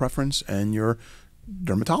geographical preference and your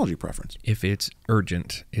dermatology preference. If it's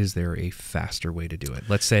urgent, is there a faster way to do it?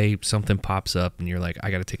 Let's say something pops up and you're like, I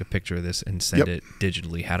got to take a picture of this and send it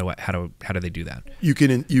digitally. How do they do that? You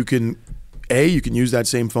can use that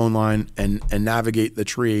same phone line and navigate the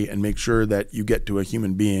tree and make sure that you get to a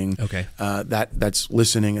human being that's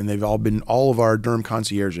listening. And all of our derm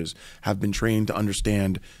concierges have been trained to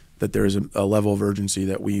understand that there is a level of urgency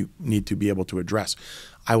that we need to be able to address.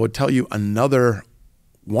 I would tell you another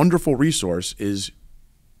wonderful resource is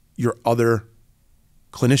your other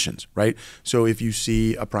clinicians, right? So if you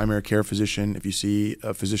see a primary care physician, if you see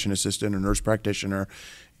a physician assistant or nurse practitioner,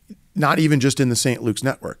 not even just in the St. Luke's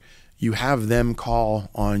network, you have them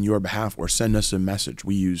call on your behalf or send us a message.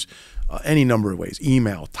 We use any number of ways.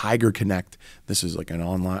 Email, Tiger Connect. This is like an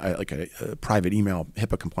online, like a private email,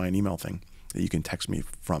 HIPAA compliant email thing. that you can text me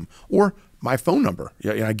from, or my phone number.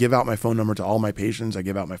 I give out my phone number to all my patients. I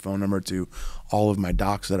give out my phone number to all of my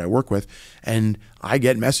docs that I work with, and I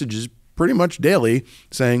get messages pretty much daily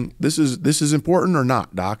saying, this is important or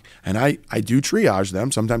not, doc. And I do triage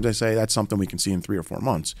them. Sometimes I say that's something we can see in 3 or 4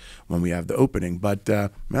 months when we have the opening. But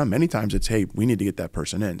many times it's, hey, we need to get that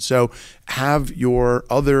person in. So have your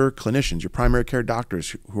other clinicians, your primary care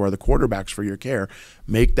doctors who are the quarterbacks for your care,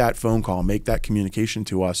 make that phone call, make that communication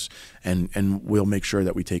to us, and we'll make sure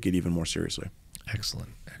that we take it even more seriously. Excellent.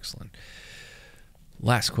 Excellent.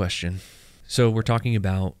 Last question. So we're talking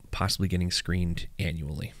about possibly getting screened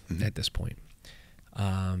annually at this point.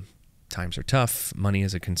 Times are tough. Money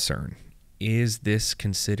is a concern. Is this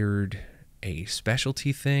considered a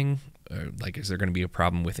specialty thing? Or like, is there going to be a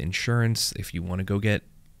problem with insurance if you want to go get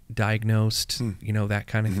diagnosed? That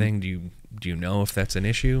kind of thing. Do you know if that's an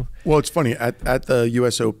issue? Well, it's funny. At the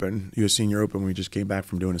U.S. Senior Open, we just came back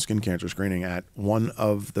from doing a skin cancer screening at one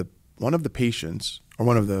of the patients, or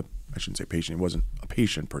one of the, I shouldn't say patient, it wasn't a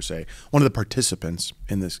patient per se. One of the participants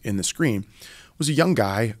in the screen was a young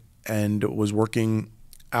guy and was working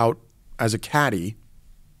out as a caddy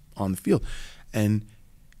on the field. And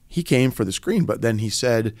he came for the screen, but then he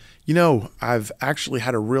said, I've actually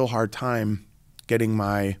had a real hard time getting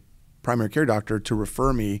my primary care doctor to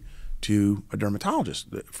refer me to a dermatologist.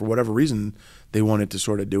 For whatever reason, they wanted to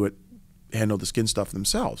sort of handle the skin stuff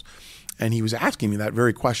themselves. And he was asking me that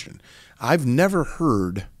very question. I've never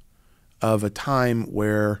heard of a time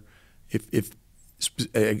where, if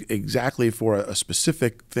exactly for a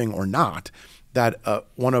specific thing or not, that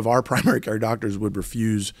one of our primary care doctors would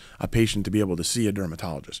refuse a patient to be able to see a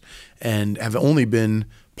dermatologist, and have only been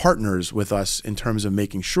partners with us in terms of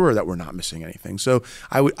making sure that we're not missing anything. So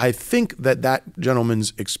I think that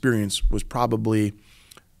gentleman's experience was probably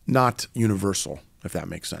not universal, if that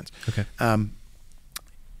makes sense. Okay.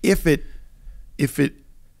 If it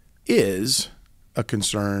is a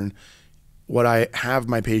concern, what I have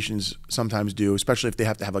my patients sometimes do, especially if they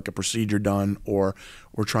have to have like a procedure done, or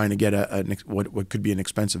we're trying to get what could be an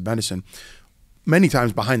expensive medicine, many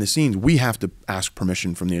times behind the scenes, we have to ask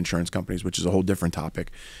permission from the insurance companies, which is a whole different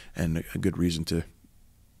topic, and a good reason to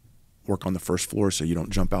work on the first floor so you don't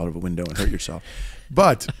jump out of a window and hurt yourself.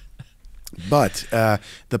 But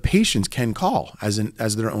the patients can call as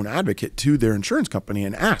their own advocate to their insurance company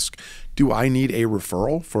and ask, do I need a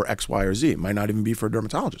referral for X, Y, or Z? It might not even be for a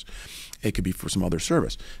dermatologist. It could be for some other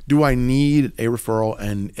service. Do I need a referral,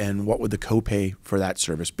 and what would the copay for that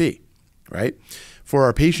service be, right? For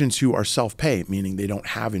our patients who are self-pay, meaning they don't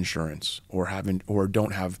have insurance or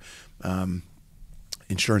don't have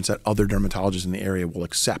insurance that other dermatologists in the area will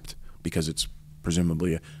accept because it's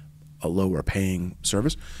presumably a lower paying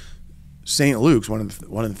service, St. Luke's, one of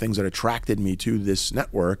the things that attracted me to this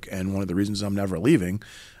network, and one of the reasons I'm never leaving,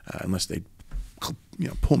 unless they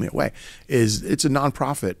pull me away, is it's a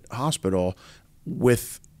nonprofit hospital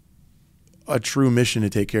with a true mission to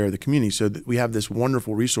take care of the community. So we have this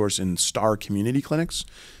wonderful resource in STAR community clinics,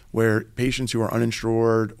 where patients who are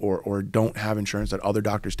uninsured or don't have insurance that other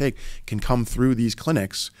doctors take can come through these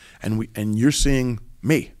clinics, and you're seeing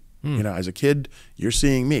me. As a kid, you're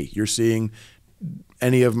seeing me. You're seeing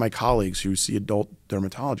any of my colleagues who see adult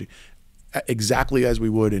dermatology exactly as we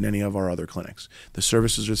would in any of our other clinics. The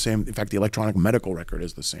services are the same. In fact, the electronic medical record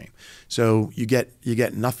is the same. So you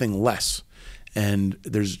get nothing less. And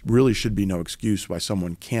there's really should be no excuse why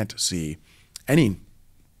someone can't see any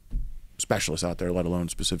specialist out there, let alone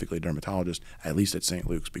specifically a dermatologist, at least at St.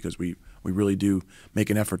 Luke's, because we really do make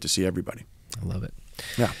an effort to see everybody. I love it.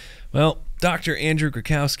 Yeah. Well, Dr. Andrew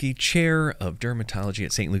Krakowski, Chair of Dermatology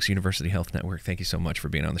at St. Luke's University Health Network, thank you so much for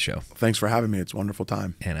being on the show. Thanks for having me. It's a wonderful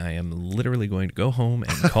time. And I am literally going to go home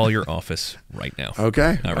and call your office right now.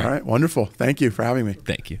 Okay. All right. Wonderful. Thank you for having me.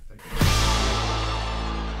 Thank you.